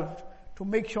himself to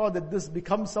make sure that this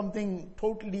becomes something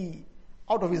totally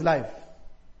out of his life.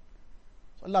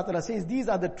 So Allah Ta'ala says, these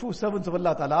are the true servants of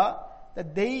Allah Ta'ala,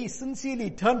 that they sincerely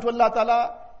turn to Allah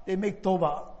Ta'ala, they make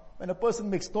tawbah. When a person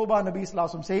makes tawbah, Nabi Sallallahu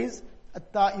Alaihi Wasallam says,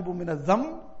 At-ta'ibu min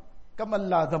adh-dham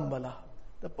kamalla dhambala.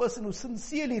 The person who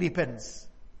sincerely repents,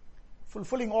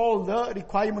 fulfilling all the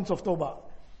requirements of tawbah,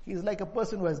 he is like a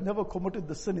person who has never committed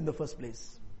the sin in the first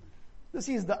place. This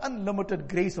is the unlimited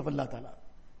grace of Allah Ta'ala.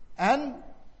 And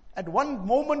at one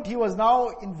moment he was now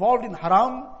involved in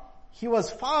haram, he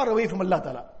was far away from Allah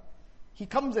Ta'ala. He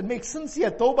comes and makes sincere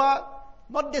tawbah,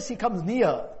 not just he comes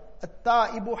near,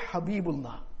 At-ta'ibu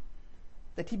habibullah.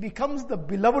 That he becomes the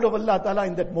beloved of Allah Ta'ala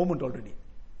in that moment already.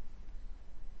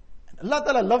 And Allah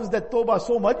Ta'ala loves that tawbah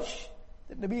so much,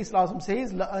 that Nabi Sallallahu Alaihi Wasallam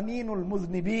says, لَأَنِينُ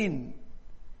الْمُذْنِبِينَ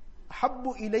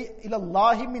أَحَبُّ إِلَى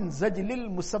اللَّهِ مِنْ زَجْلِ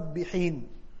الْمُسَبِّحِينَ.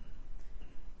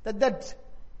 That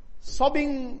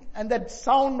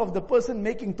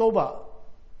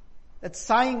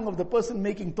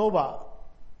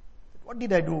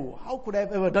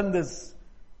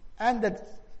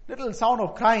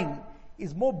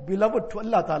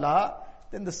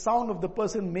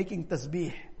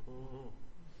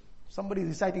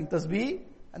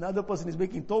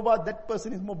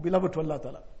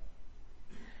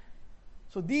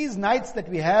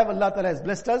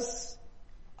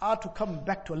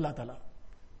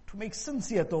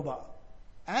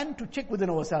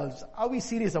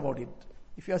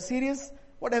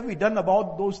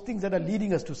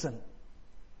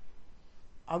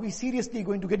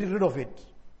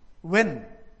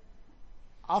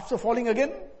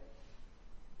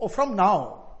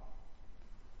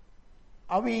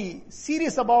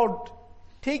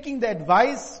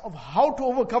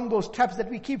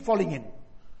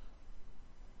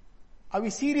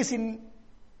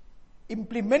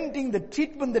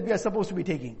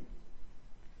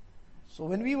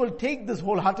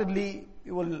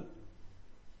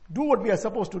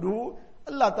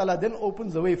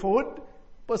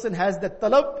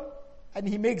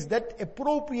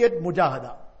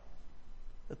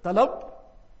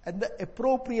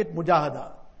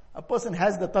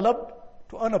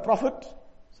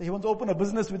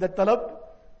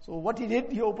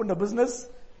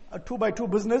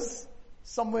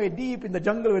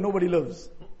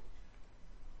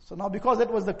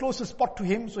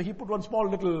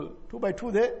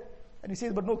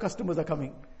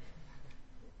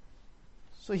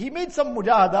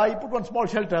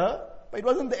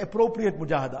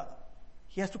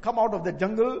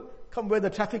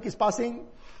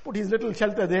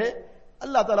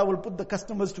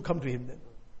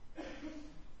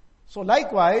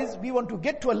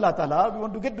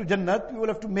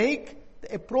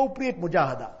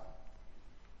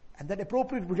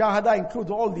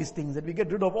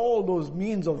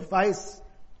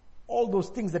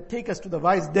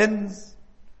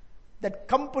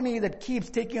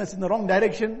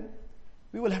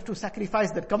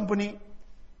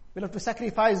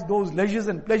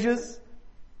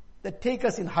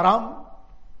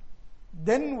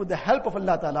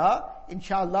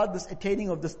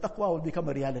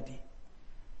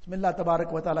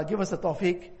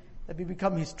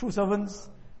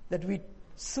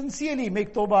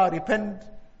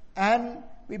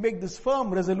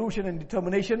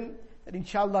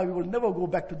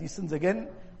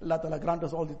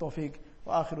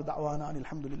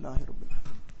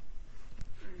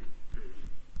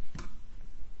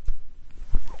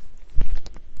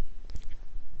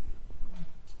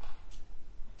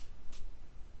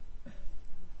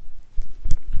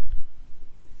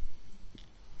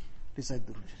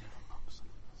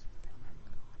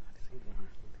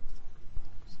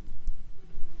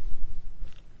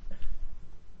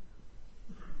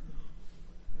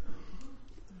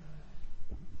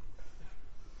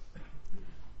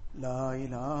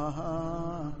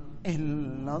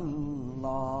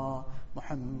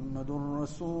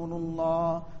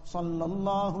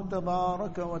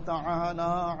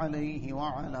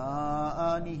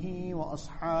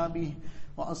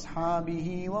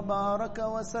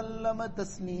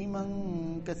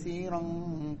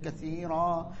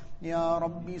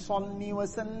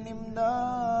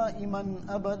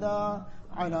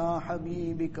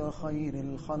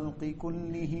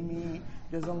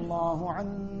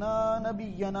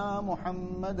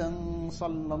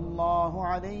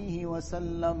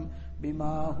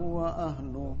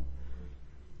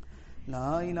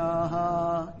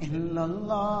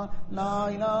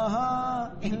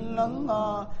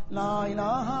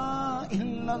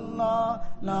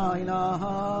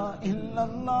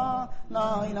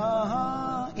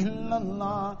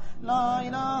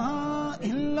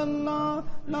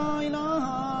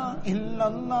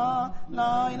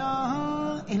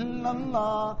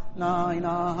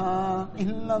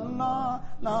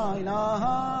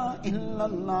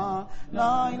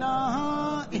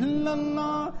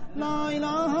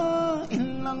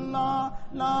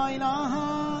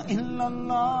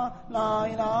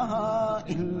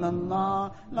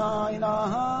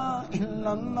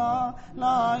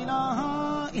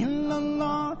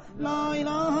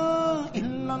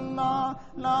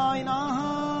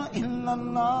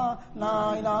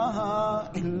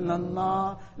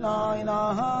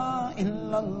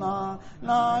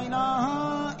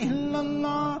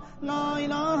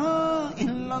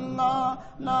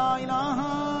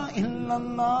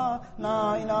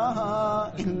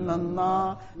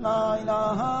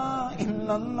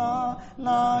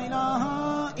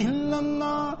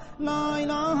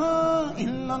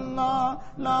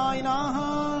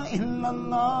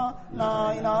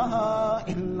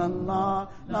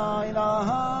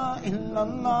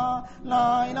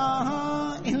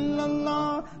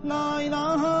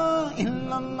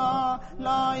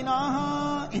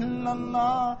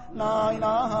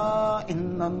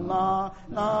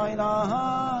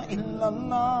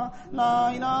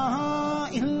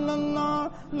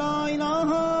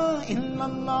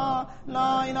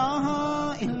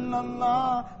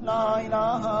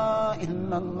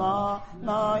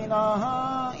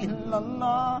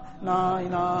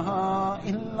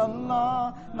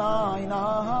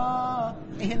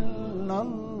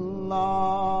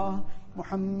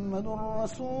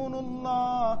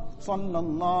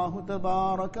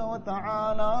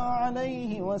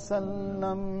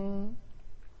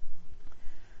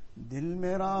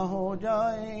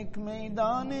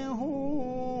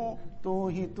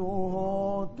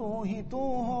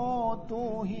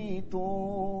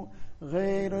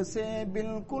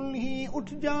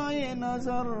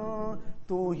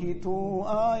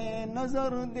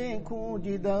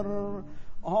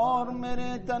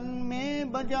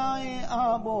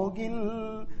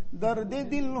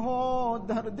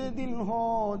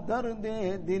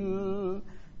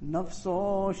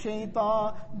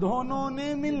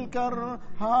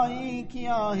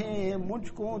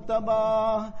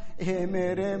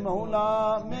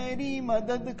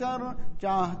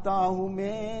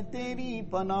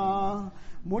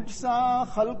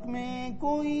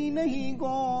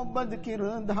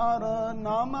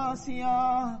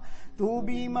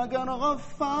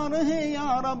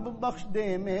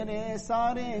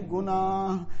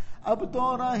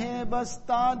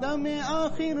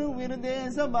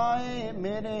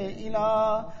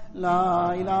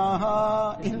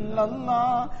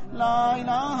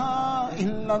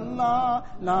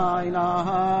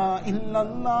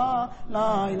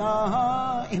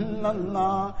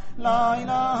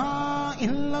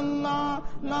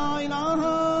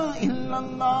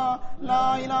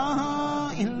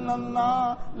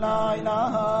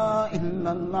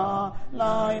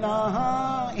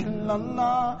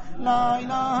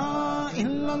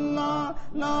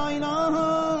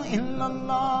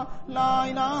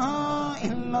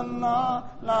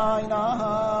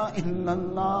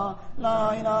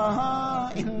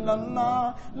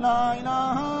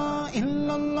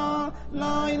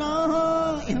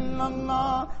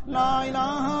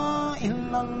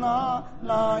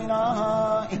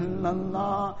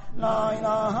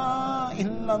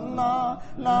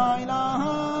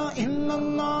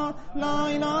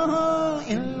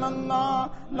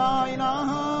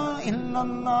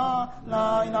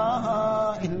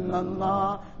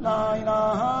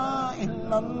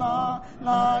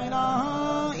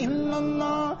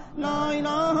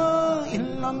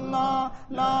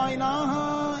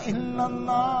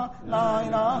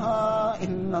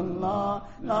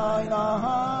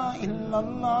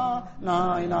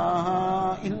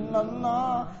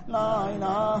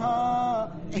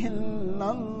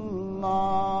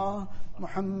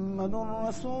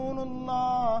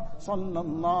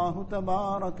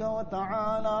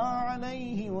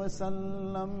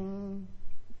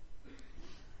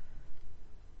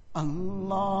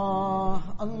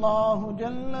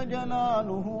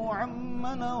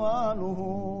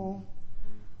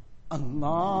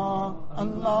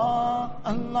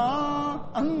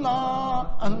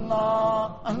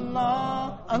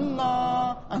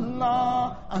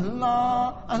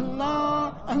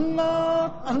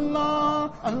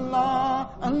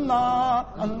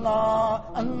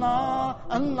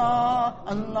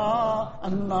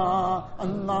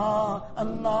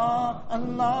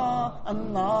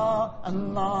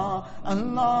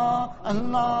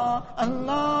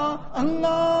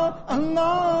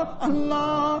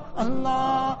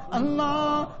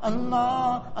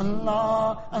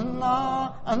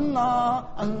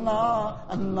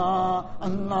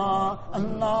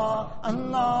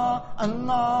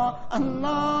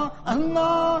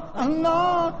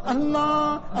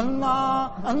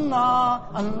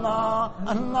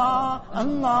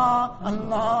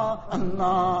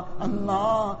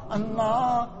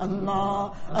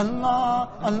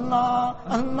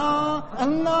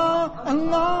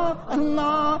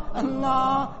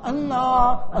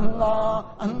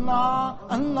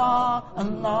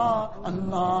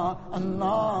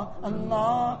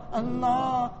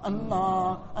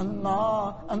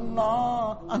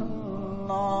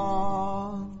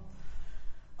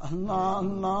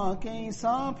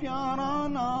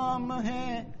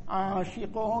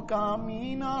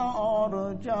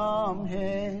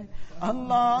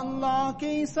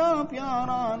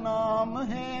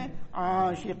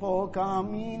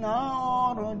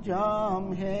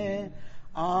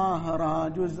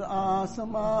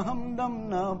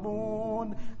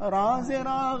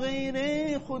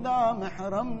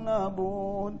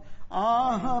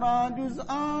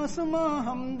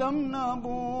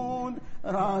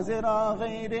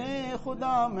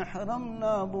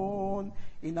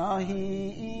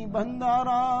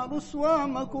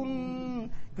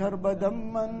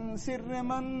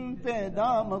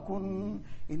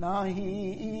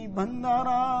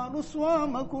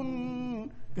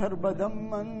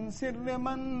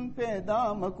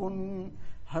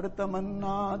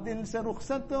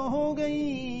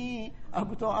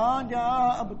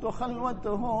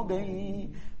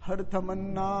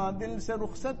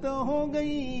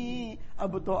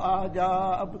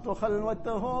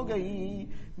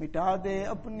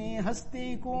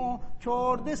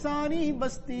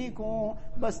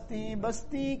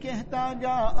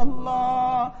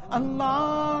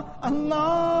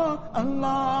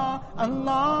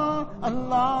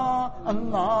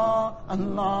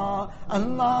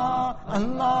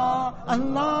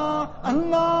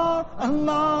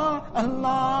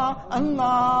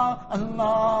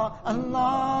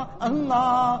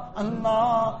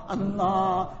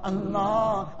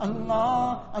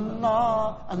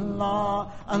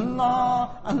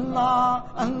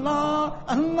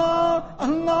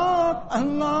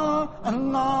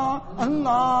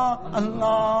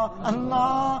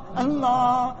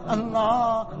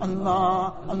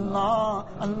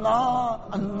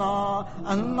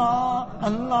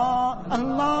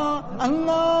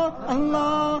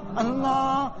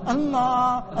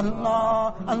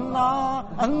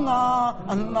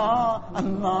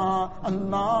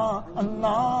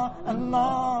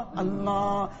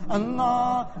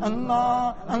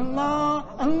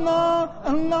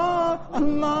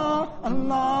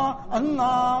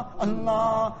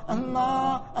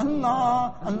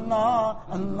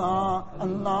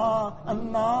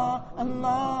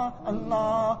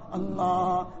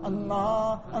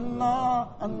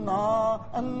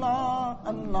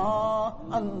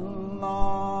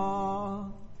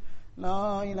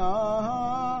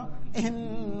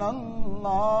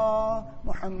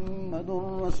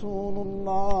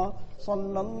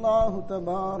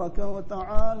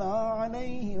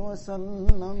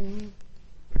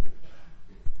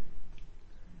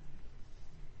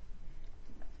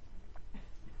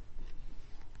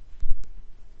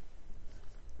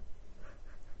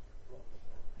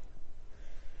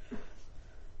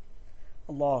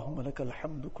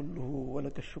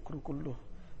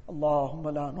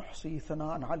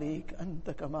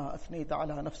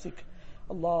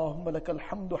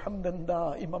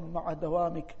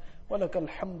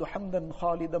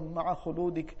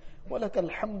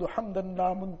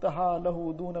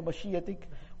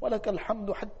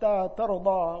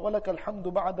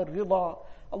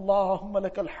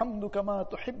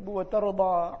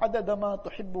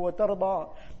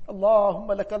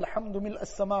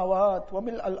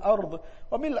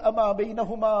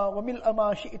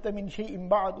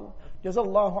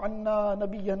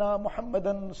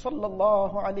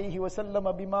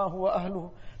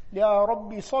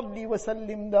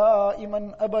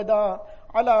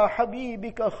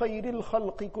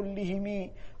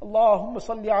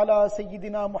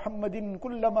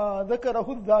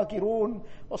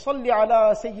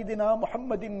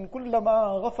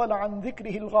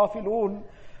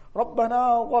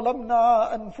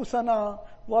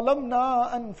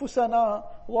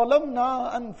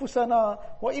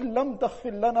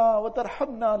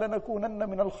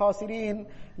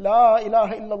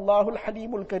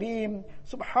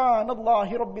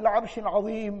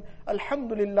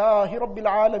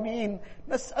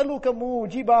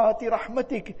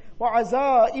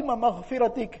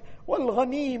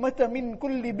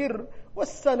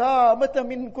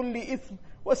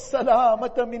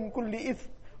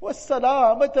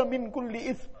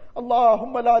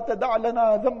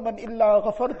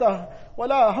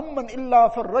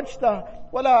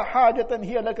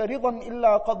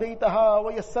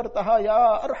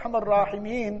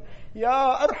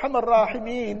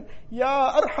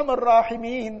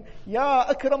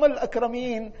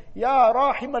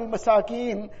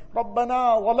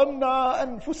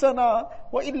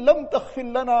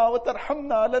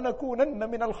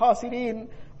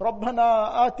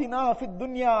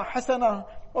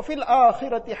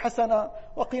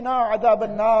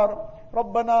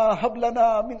ربنا هب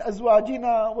لنا من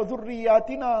أزواجنا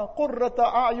وذرياتنا قرة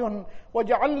أعين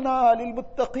وجعلنا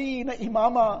للمتقين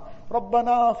إماما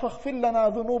ربنا فاغفر لنا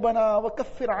ذنوبنا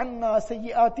وكفر عنا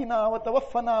سيئاتنا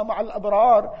وتوفنا مع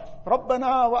الأبرار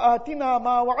ربنا وآتنا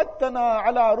ما وعدتنا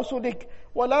على رسلك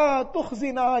ولا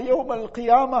تخزنا يوم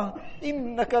القيامة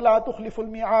إنك لا تخلف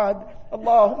الميعاد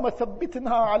اللهم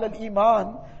ثبتنا على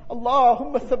الإيمان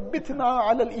اللهم ثبتنا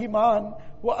على الإيمان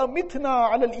وأمتنا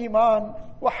على الإيمان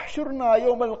واحشرنا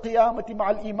يوم القيامة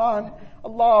مع الإيمان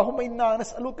اللهم إنا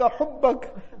نسألك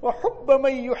حبك وحب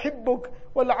من يحبك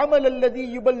والعمل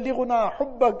الذي يبلغنا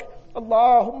حبك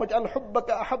اللهم اجعل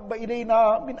حبك أحب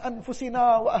إلينا من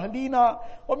أنفسنا وأهلينا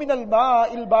ومن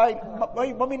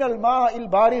الماء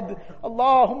البارد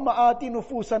اللهم آت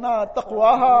نفوسنا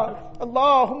تقواها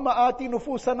اللهم آت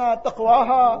نفوسنا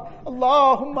تقواها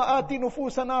اللهم آت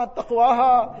نفوسنا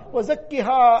تقواها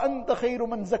وزكها أنت خير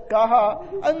من زكاها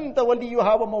أنت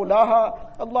وليها ومولاها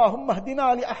اللهم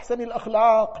اهدنا لأحسن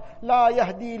الأخلاق لا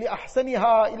يهدي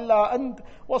لأحسنها إلا أنت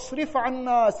واصرف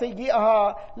عنا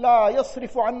سيئها لا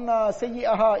يصرف عنا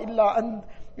سيئها إلا أنت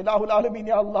Ilahul Alameen,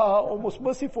 Ya Allah, O most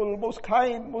merciful, most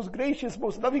kind, most gracious,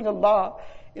 most loving Allah.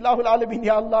 Ilahul Alameen,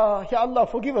 Ya Allah,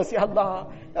 forgive us, Ya Allah.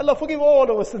 Ya Allah, forgive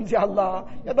all our sins, Ya Allah.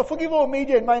 Ya Allah, forgive our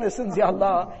major and minor sins, Ya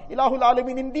Allah. Ilahul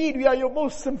Alameen, indeed we are your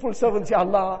most sinful servants, Ya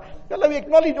Allah. Ya Allah, we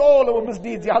acknowledge all our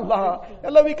misdeeds, Ya Allah. Ya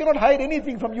Allah, we cannot hide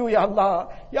anything from you, Ya Allah.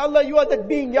 Ya Allah, you are that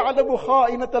being, Ya'lamu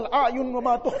kha'inatal a'yun wa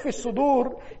ma tukhfi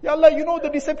sudur. Ya Allah, you know the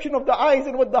deception of the eyes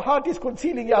and what the heart is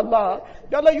concealing, Ya Allah.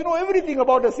 Ya Allah, you know everything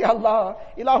about us, Ya Allah.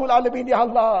 Ilahul Alameen, Ya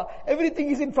Allah.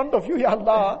 Everything is in front of you, Ya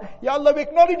Allah. Ya Allah, we're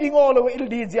acknowledging all our ill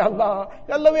deeds, Ya Allah.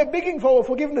 Ya Allah, we're begging for our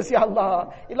forgiveness, Ya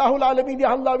Allah. Ilahul Alameen,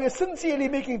 Ya Allah, we're sincerely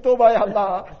making tawbah, Ya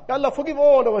Allah. Ya Allah, forgive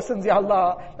all our sins, Ya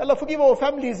Allah. Ya Allah, forgive our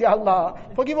families, Ya Allah.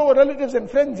 Forgive our relatives and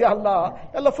friends, Ya Allah.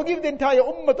 Ya Allah, forgive the entire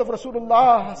ummah of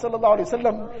Rasulullah sallallahu alaihi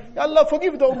wasallam. Ya Allah,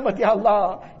 forgive the ummah, Ya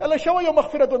Allah. Ya Allah, shower your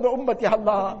maghfirat on the ummah, Ya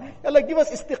Allah. Ya Allah, give us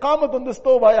istiqamat on this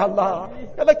tawbah, Ya Allah.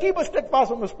 Ya Allah, keep us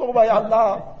steadfast on this tawbah, Ya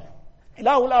Allah.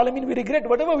 Ilahul Alameen, we regret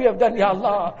whatever we have done, Ya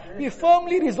Allah. We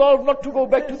firmly resolve not to go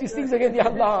back to these things again, Ya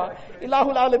Allah.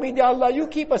 Ilahul Alameen, Ya Allah, you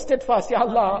keep us steadfast, Ya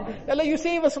Allah. Ya Allah, you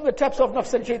save us from the traps of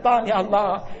nafs and shaitan, Ya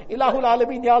Allah. Ilahul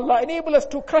Alameen, Ya Allah, enable us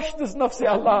to crush this nafs,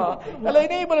 Ya Allah. Ya Allah,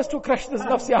 enable us to crush this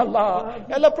nafs, Ya Allah.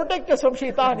 Ya Allah, protect us from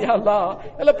shaitan, Ya Allah.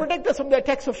 Ya Allah, protect us from the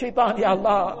attacks of shaitan, Ya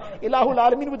Allah. Ilahul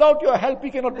Alameen, without your help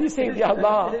we cannot be saved, Ya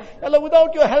Allah. Ya Allah,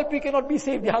 without your help we cannot be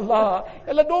saved, Ya Allah.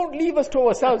 Ya Allah, don't leave us to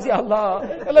ourselves, Ya Allah.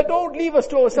 Ya Allah, don't leave us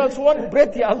to ourselves one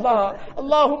breath, Ya Allah.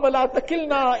 Allahumma la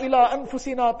takilna ila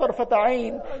anfusina tarfata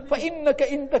ayn, fa innaka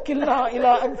in takilna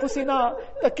ila anfusina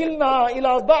takilna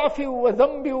ila da'fi wa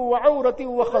dhanbi wa awrati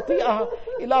wa khati'ah.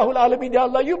 Ilahul Alameen, Ya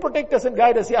Allah, you protect us and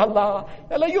guide us, Ya Allah.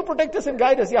 Ya Allah, you protect us and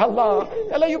guide us, Ya Allah.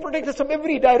 Ya Allah, you protect us from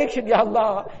every direction, Ya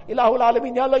Allah. Ilahul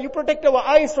Alameen, Ya Allah, you protect our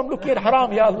eyes from looking at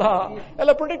haram, Ya Allah. Ya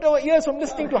Allah, protect our ears from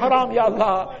listening to haram, Ya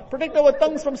Allah. Protect our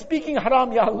tongues from speaking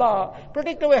haram, Ya Allah.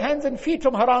 Protect our hands and feet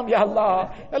from haram, Ya Allah.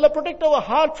 Ya Allah, protect our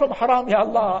heart from haram, Ya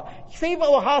Allah. Save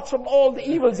our hearts from all the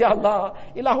evils, Ya Allah.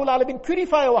 Ilahul Alameen,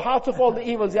 purify our hearts of all the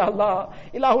evils, Ya Allah.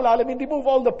 Ilahul Alameen, remove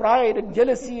all the pride and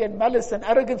jealousy and malice and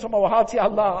arrogance from our hearts, Ya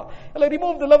Allah. Allah,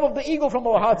 remove the love of the ego from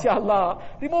our hearts, Ya Allah.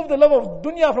 Remove the love of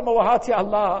dunya from our hearts, Ya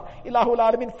Allah. Ilahul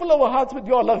Alameen, fill our hearts with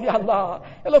your love, Ya Allah.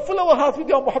 Allah, fill our hearts with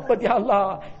your muhabbat, Ya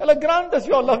Allah. Allah, grant us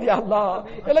your love, Ya Allah.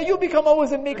 Allah, you become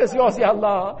ours and make us yours, Ya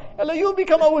Allah. Allah, you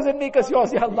become ours and make us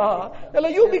yours, Ya Allah. Allah,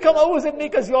 you become ours and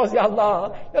make us yours, Ya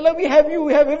Allah. Ya Allah, we have you,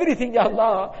 we have everything, Ya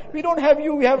Allah. We don't have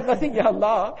you, we have nothing, Ya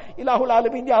Allah. Ilahul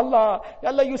Alameen, Ya Allah. Ya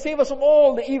Allah, you save us from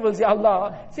all the evils, Ya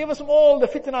Allah. Save us from all the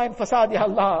fitna and fasad, Ya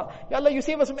Allah. Ya Allah, you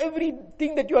save us from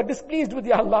everything that you are displeased with,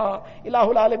 Ya Allah.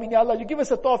 Ilahul Alameen, Ya Allah, you give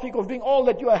us a tawfiq of doing all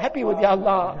that you are happy with, Ya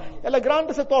Allah. Ya Allah, grant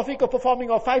us a tawfiq of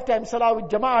performing our 5 times salah with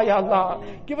jama'ah, Ya Allah.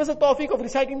 Give us a tawfiq of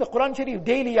reciting the Quran Sharif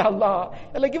daily, Ya Allah.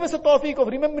 Ya Allah, give us a tawfiq of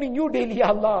remembering you daily, Ya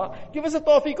Allah. Give us a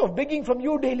tawfiq of begging from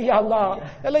you daily, Ya Allah.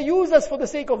 Ya Allah, use us for the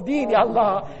sake of deen, Ya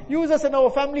Allah. Use us and our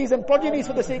families and progenies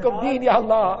for the sake of deen, Ya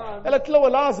Allah. Ya Allah, till our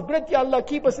last breath, Ya Allah,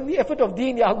 keep us in the effort of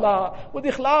deen, Ya Allah. With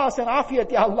ikhlas and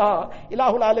afiyat, Ya Allah.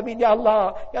 Ilahul Alameen, Ya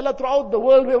Allah. Ya Allah, throughout the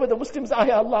world wherever the Muslims are,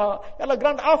 Ya Allah. Ya Allah,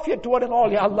 grant afiyat to one and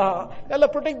all, Ya Allah. Ya Allah,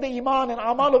 protect the iman and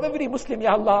amal of every Muslim,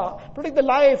 Ya Allah. Protect the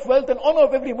life, wealth and honor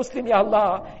of every Muslim, Ya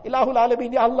Allah. Ilahul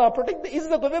Alameen, Ya Allah. Protect the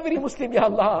izzat of every Muslim, Ya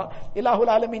Allah. Ilahul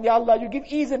Alameen, Ya Allah. You give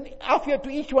ease and afiyat to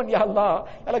each one, Ya Allah.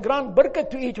 Ya Allah, grant barakat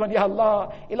to each one, Ya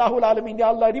Allah. Ilahul Alameen, Ya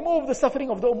Allah. Remove the suffering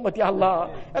of the ummah, Ya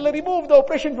Allah. Allah, remove the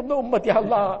oppression from the ummah, Ya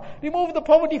Allah. Remove the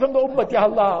poverty from the ummah, Ya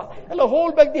Allah. Allah,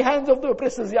 hold back the hands of the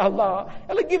oppressors, Ya Allah.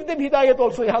 Allah, give them hidayat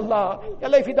also, Ya Allah. Ya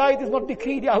Allah, if hidayat is not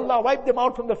decreed, Ya Allah, wipe them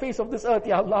out from the face of this earth,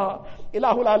 Ya Allah.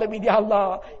 Ilahul Alameen, Ya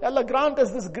Allah. Ya Allah, grant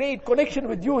us this great connection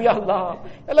with you, Ya Allah.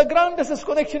 Allah, grant us this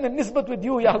connection and nisbat with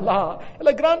you, Ya Allah.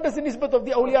 Allah, grant us the nisbat of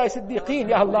the awliya siddiqeen,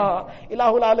 Ya Allah.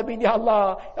 Ilahul Alameen, Ya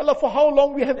Allah. Ya Allah, for how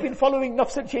long we have been following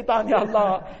nafs and shaitan, Ya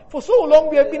Allah. For so long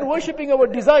we have been worshipping our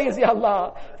desires, Ya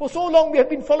Allah. For so long we have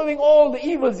been following all the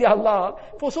evils, Ya Allah.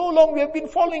 For so long we have been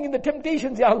falling in the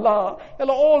temptations, Ya Allah. Ya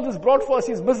Allah, all this brought for us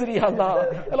is misery, Ya Allah.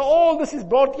 Ya Allah, all this is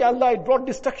brought, Ya Allah, it brought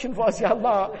destruction for us, Ya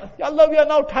Allah. Ya Allah, we are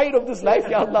now tired of this life,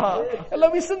 Ya Allah. Ya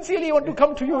Allah, we sincerely want to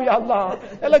come to you, Ya Allah.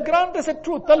 Ya Allah, grant us a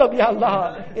true talab, Ya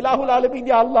Allah. Ilahul Alameen,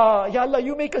 Ya Allah. Ya Allah,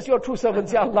 you make us your true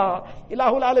servants, Ya Allah.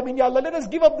 Ilahul Alameen, Ya Allah, let us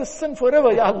give up this sin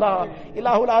forever, Ya Allah.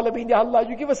 Ilahul Alameen, Ya Allah,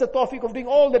 you give us a tawfiq of doing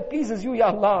all that pleases you, Ya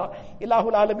Allah.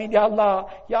 Ilahul Alameen, Ya Allah.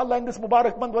 Ya Allah, in this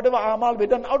Mubarak month, whatever amal we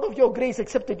done out of your grace,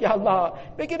 accept it, Ya Allah.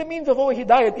 Make it a means of our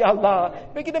hidayat, Ya Allah.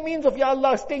 Make it a means of, Ya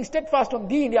Allah, staying steadfast on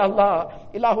deen, Ya Allah.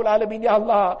 Ilahul Alameen, Ya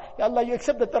Allah. Ya Allah, you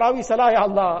accept the Taraweeh Salah, Ya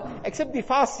Allah. Accept the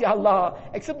fast, Ya Allah.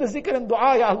 Accept the zikr and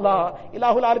dua, Ya Allah.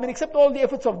 Ilahul Alameen, accept all the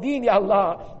efforts of deen, Ya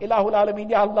Allah. Ilahul Alameen,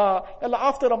 Ya Allah. Ya Allah,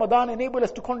 after Ramadan, enable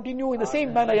us to continue in the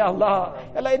same manner, Ya Allah.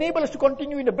 Ya Allah, enable us to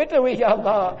continue in a better way, Ya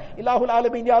Allah. Ilahul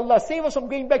Alameen, Ya Allah, save us from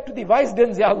going back to the vice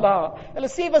dens, Ya Allah. Ya Allah,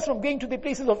 save us from going to the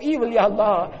places of evil, Ya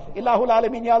Allah. Ilahul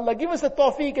Alameen, Ya Allah, give us the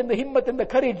tawfiq and the himmat and the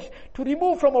courage to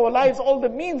remove from our lives all the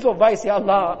means of vice, Ya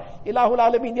Allah. Ilahul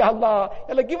Alameen, Ya Allah.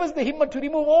 Ya Allah, give us the himmat to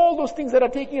remove all those things that are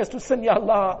taking us to sin, Ya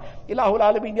Allah. Ilahul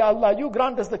Alameen, Ya Allah, you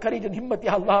grant us the courage and himmat,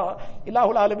 Ya Allah.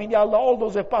 Ilahul Alameen, Ya Allah, all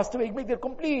those who have passed away, make their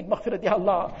complete maghfirat, Ya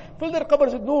Allah. Fill their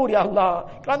qabrs with noor, Ya Allah.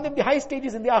 Grant them the high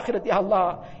stages in the akhirat, Ya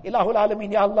Allah. Ilahul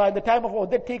Alameen, Ya Allah, in the time of our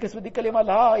death, take us with the kalima,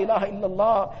 La ilaha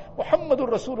illallah, Muhammadur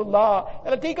Rasulullah. Ya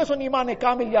Allah, take us on iman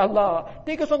kamil, Ya Allah.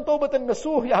 Take us on tawbat and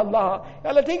nasuh, Ya Allah. Ya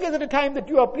Allah, take us at a time that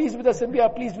you are pleased with us and we are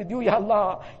pleased with you, Ya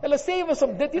Allah. Ya Allah, save us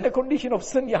from death in a condition of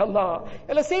sin, Ya Allah.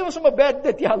 Ya Allah, save us from a bad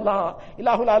death, Ya Allah.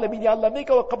 Ilahul Alameen, Ya Allah, make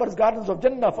our qabrs gardens of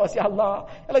Jannah for us, Ya Allah.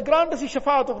 Ya Allah, grant us the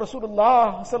shafaat of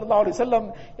Rasulullah sallallahu alaihi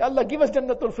wasallam. Ya Allah, give us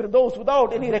Jannatul Firdaus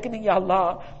without any reckoning, Ya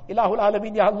Allah. Ilahul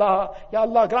Alameen, Ya Allah. Ya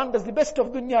Allah, grant us the best of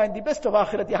dunya and the best of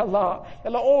akhirat, Ya Allah. Ya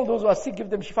Allah, all those who are sick, give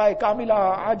them shifa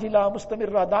kamila, ajila,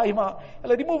 mustamirra, daima. Ya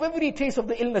Allah, remove every trace of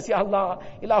the illness, Ya Allah.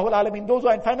 Ilahul Alameen, those who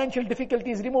are in financial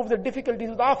difficulties, remove the difficulties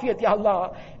with afiyat, Ya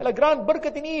Allah. Ya Allah, grant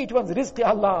barakat in each one's rizq, Ya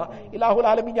Allah. Ilahul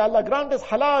Alameen, Ya Allah, grant us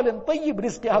halal and tayyib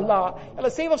rizq, Ya Allah. Ya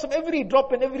Allah, save us from every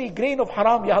drop and every grain of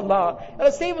haram, Ya Allah. Ya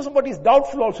Allah, save us from what is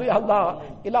doubtful also, Ya Allah.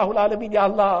 Ilahul Alameen, Ya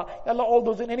Allah. Ya Allah, all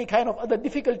those in any kind of other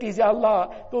difficulties, Ya Allah.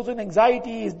 Those in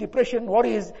anxieties, depression,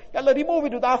 worries, Ya Allah, remove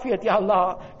it with afiyat, Ya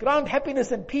Allah. Grant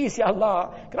happiness and peace, Ya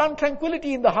Allah. Grant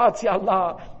tranquility in the hearts, Ya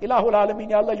Allah. Ilahul Alameen,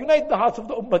 Ya Allah, unite the hearts of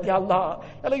the ummah, Ya Allah.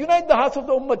 Ya Allah, unite the hearts of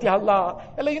the ummah, Ya Allah.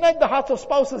 Ya Allah, unite the hearts of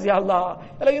spouses, Ya Allah.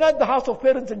 Ya Allah, unite the hearts of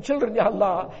parents and children, Ya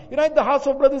Allah. Unite the hearts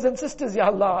of brothers and sisters, Ya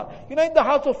Allah. Unite the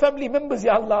hearts of family members,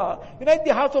 Ya Allah. Unite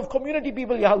the hearts of community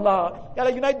people, Ya Allah. Ya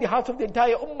Allah, unite the hearts of the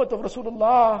entire ummah of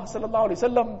Rasulullah sallallahu alaihi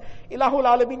wasallam. Ilahul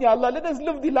Alameen, Ya Allah, let us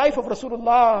live the life of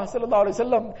Rasulullah sallallahu alaihi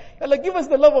wasallam. Ya Allah, give us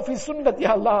the love of his sunnah,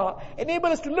 Ya Allah. Enable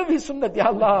us to live his sunnah, Ya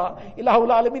Allah. Ilahul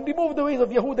Alameen, remove the ways of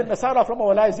Yahud and Nasara from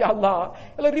our lives, Ya Allah.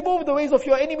 Ya Allah, remove the ways of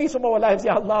your enemies from our lives,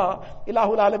 Ya Allah.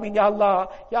 Ilahul Alameen, Ya Allah.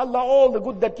 Ya Allah, all the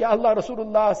good that, Ya Allah,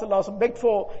 Rasulullah sallallahu alaihi wasallam begged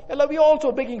for, Ya Allah, we are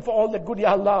also begging for all that good,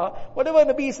 Ya Allah. Whatever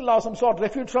Nabi sallallahu alaihi wasallam sought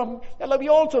refuge from, Ya Allah, we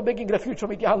are also begging refuge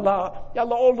from it, Ya Allah. Ya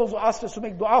Allah, all those who asked us to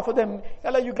make dua for them, Ya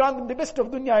Allah, you grant them the best of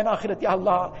dunya and akhirat, Ya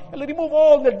Allah. Ya Allah, remove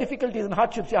all their difficulties and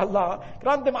hardships, Ya Allah.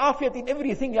 Grant them afiyat in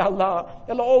everything, Ya Allah.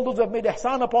 Ya Allah, all those who have made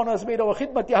ihsan upon us, made our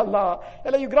khidmat, Ya Allah.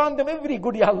 Ya Allah, you grant them every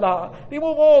good, Ya Allah.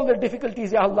 Remove all their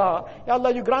difficulties, Ya Allah. Ya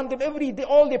Allah, you grant them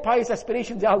all their pious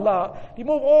aspirations, Ya Allah.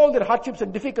 Remove all their hardships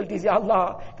and difficulties, Ya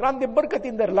Allah. Grant them barakat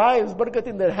in their lives, barakat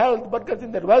in their health, barakat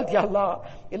in their wealth, Ya Allah.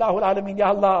 Ilahul Alameen, Ya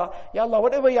Allah. Ya Allah,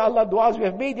 whatever, Ya Allah, du'as we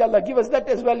have made, Ya Allah, give us that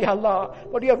as well, Ya Allah.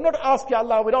 But we have not asked, Ya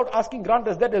Allah, without asking, grant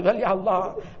us that as well, Ya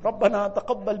Allah. ربنا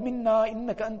تقبل منا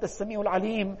إنك أنت السميع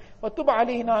العليم وتب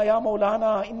علينا يا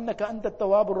مولانا إنك أنت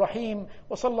التواب الرحيم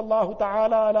وصلى الله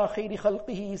تعالى على خير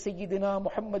خلقه سيدنا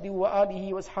محمد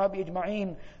وآله وأصحابه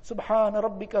أجمعين سبحان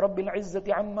ربك رب العزة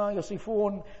عما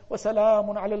يصفون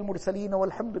وسلام على المرسلين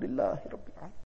والحمد لله رب العالمين.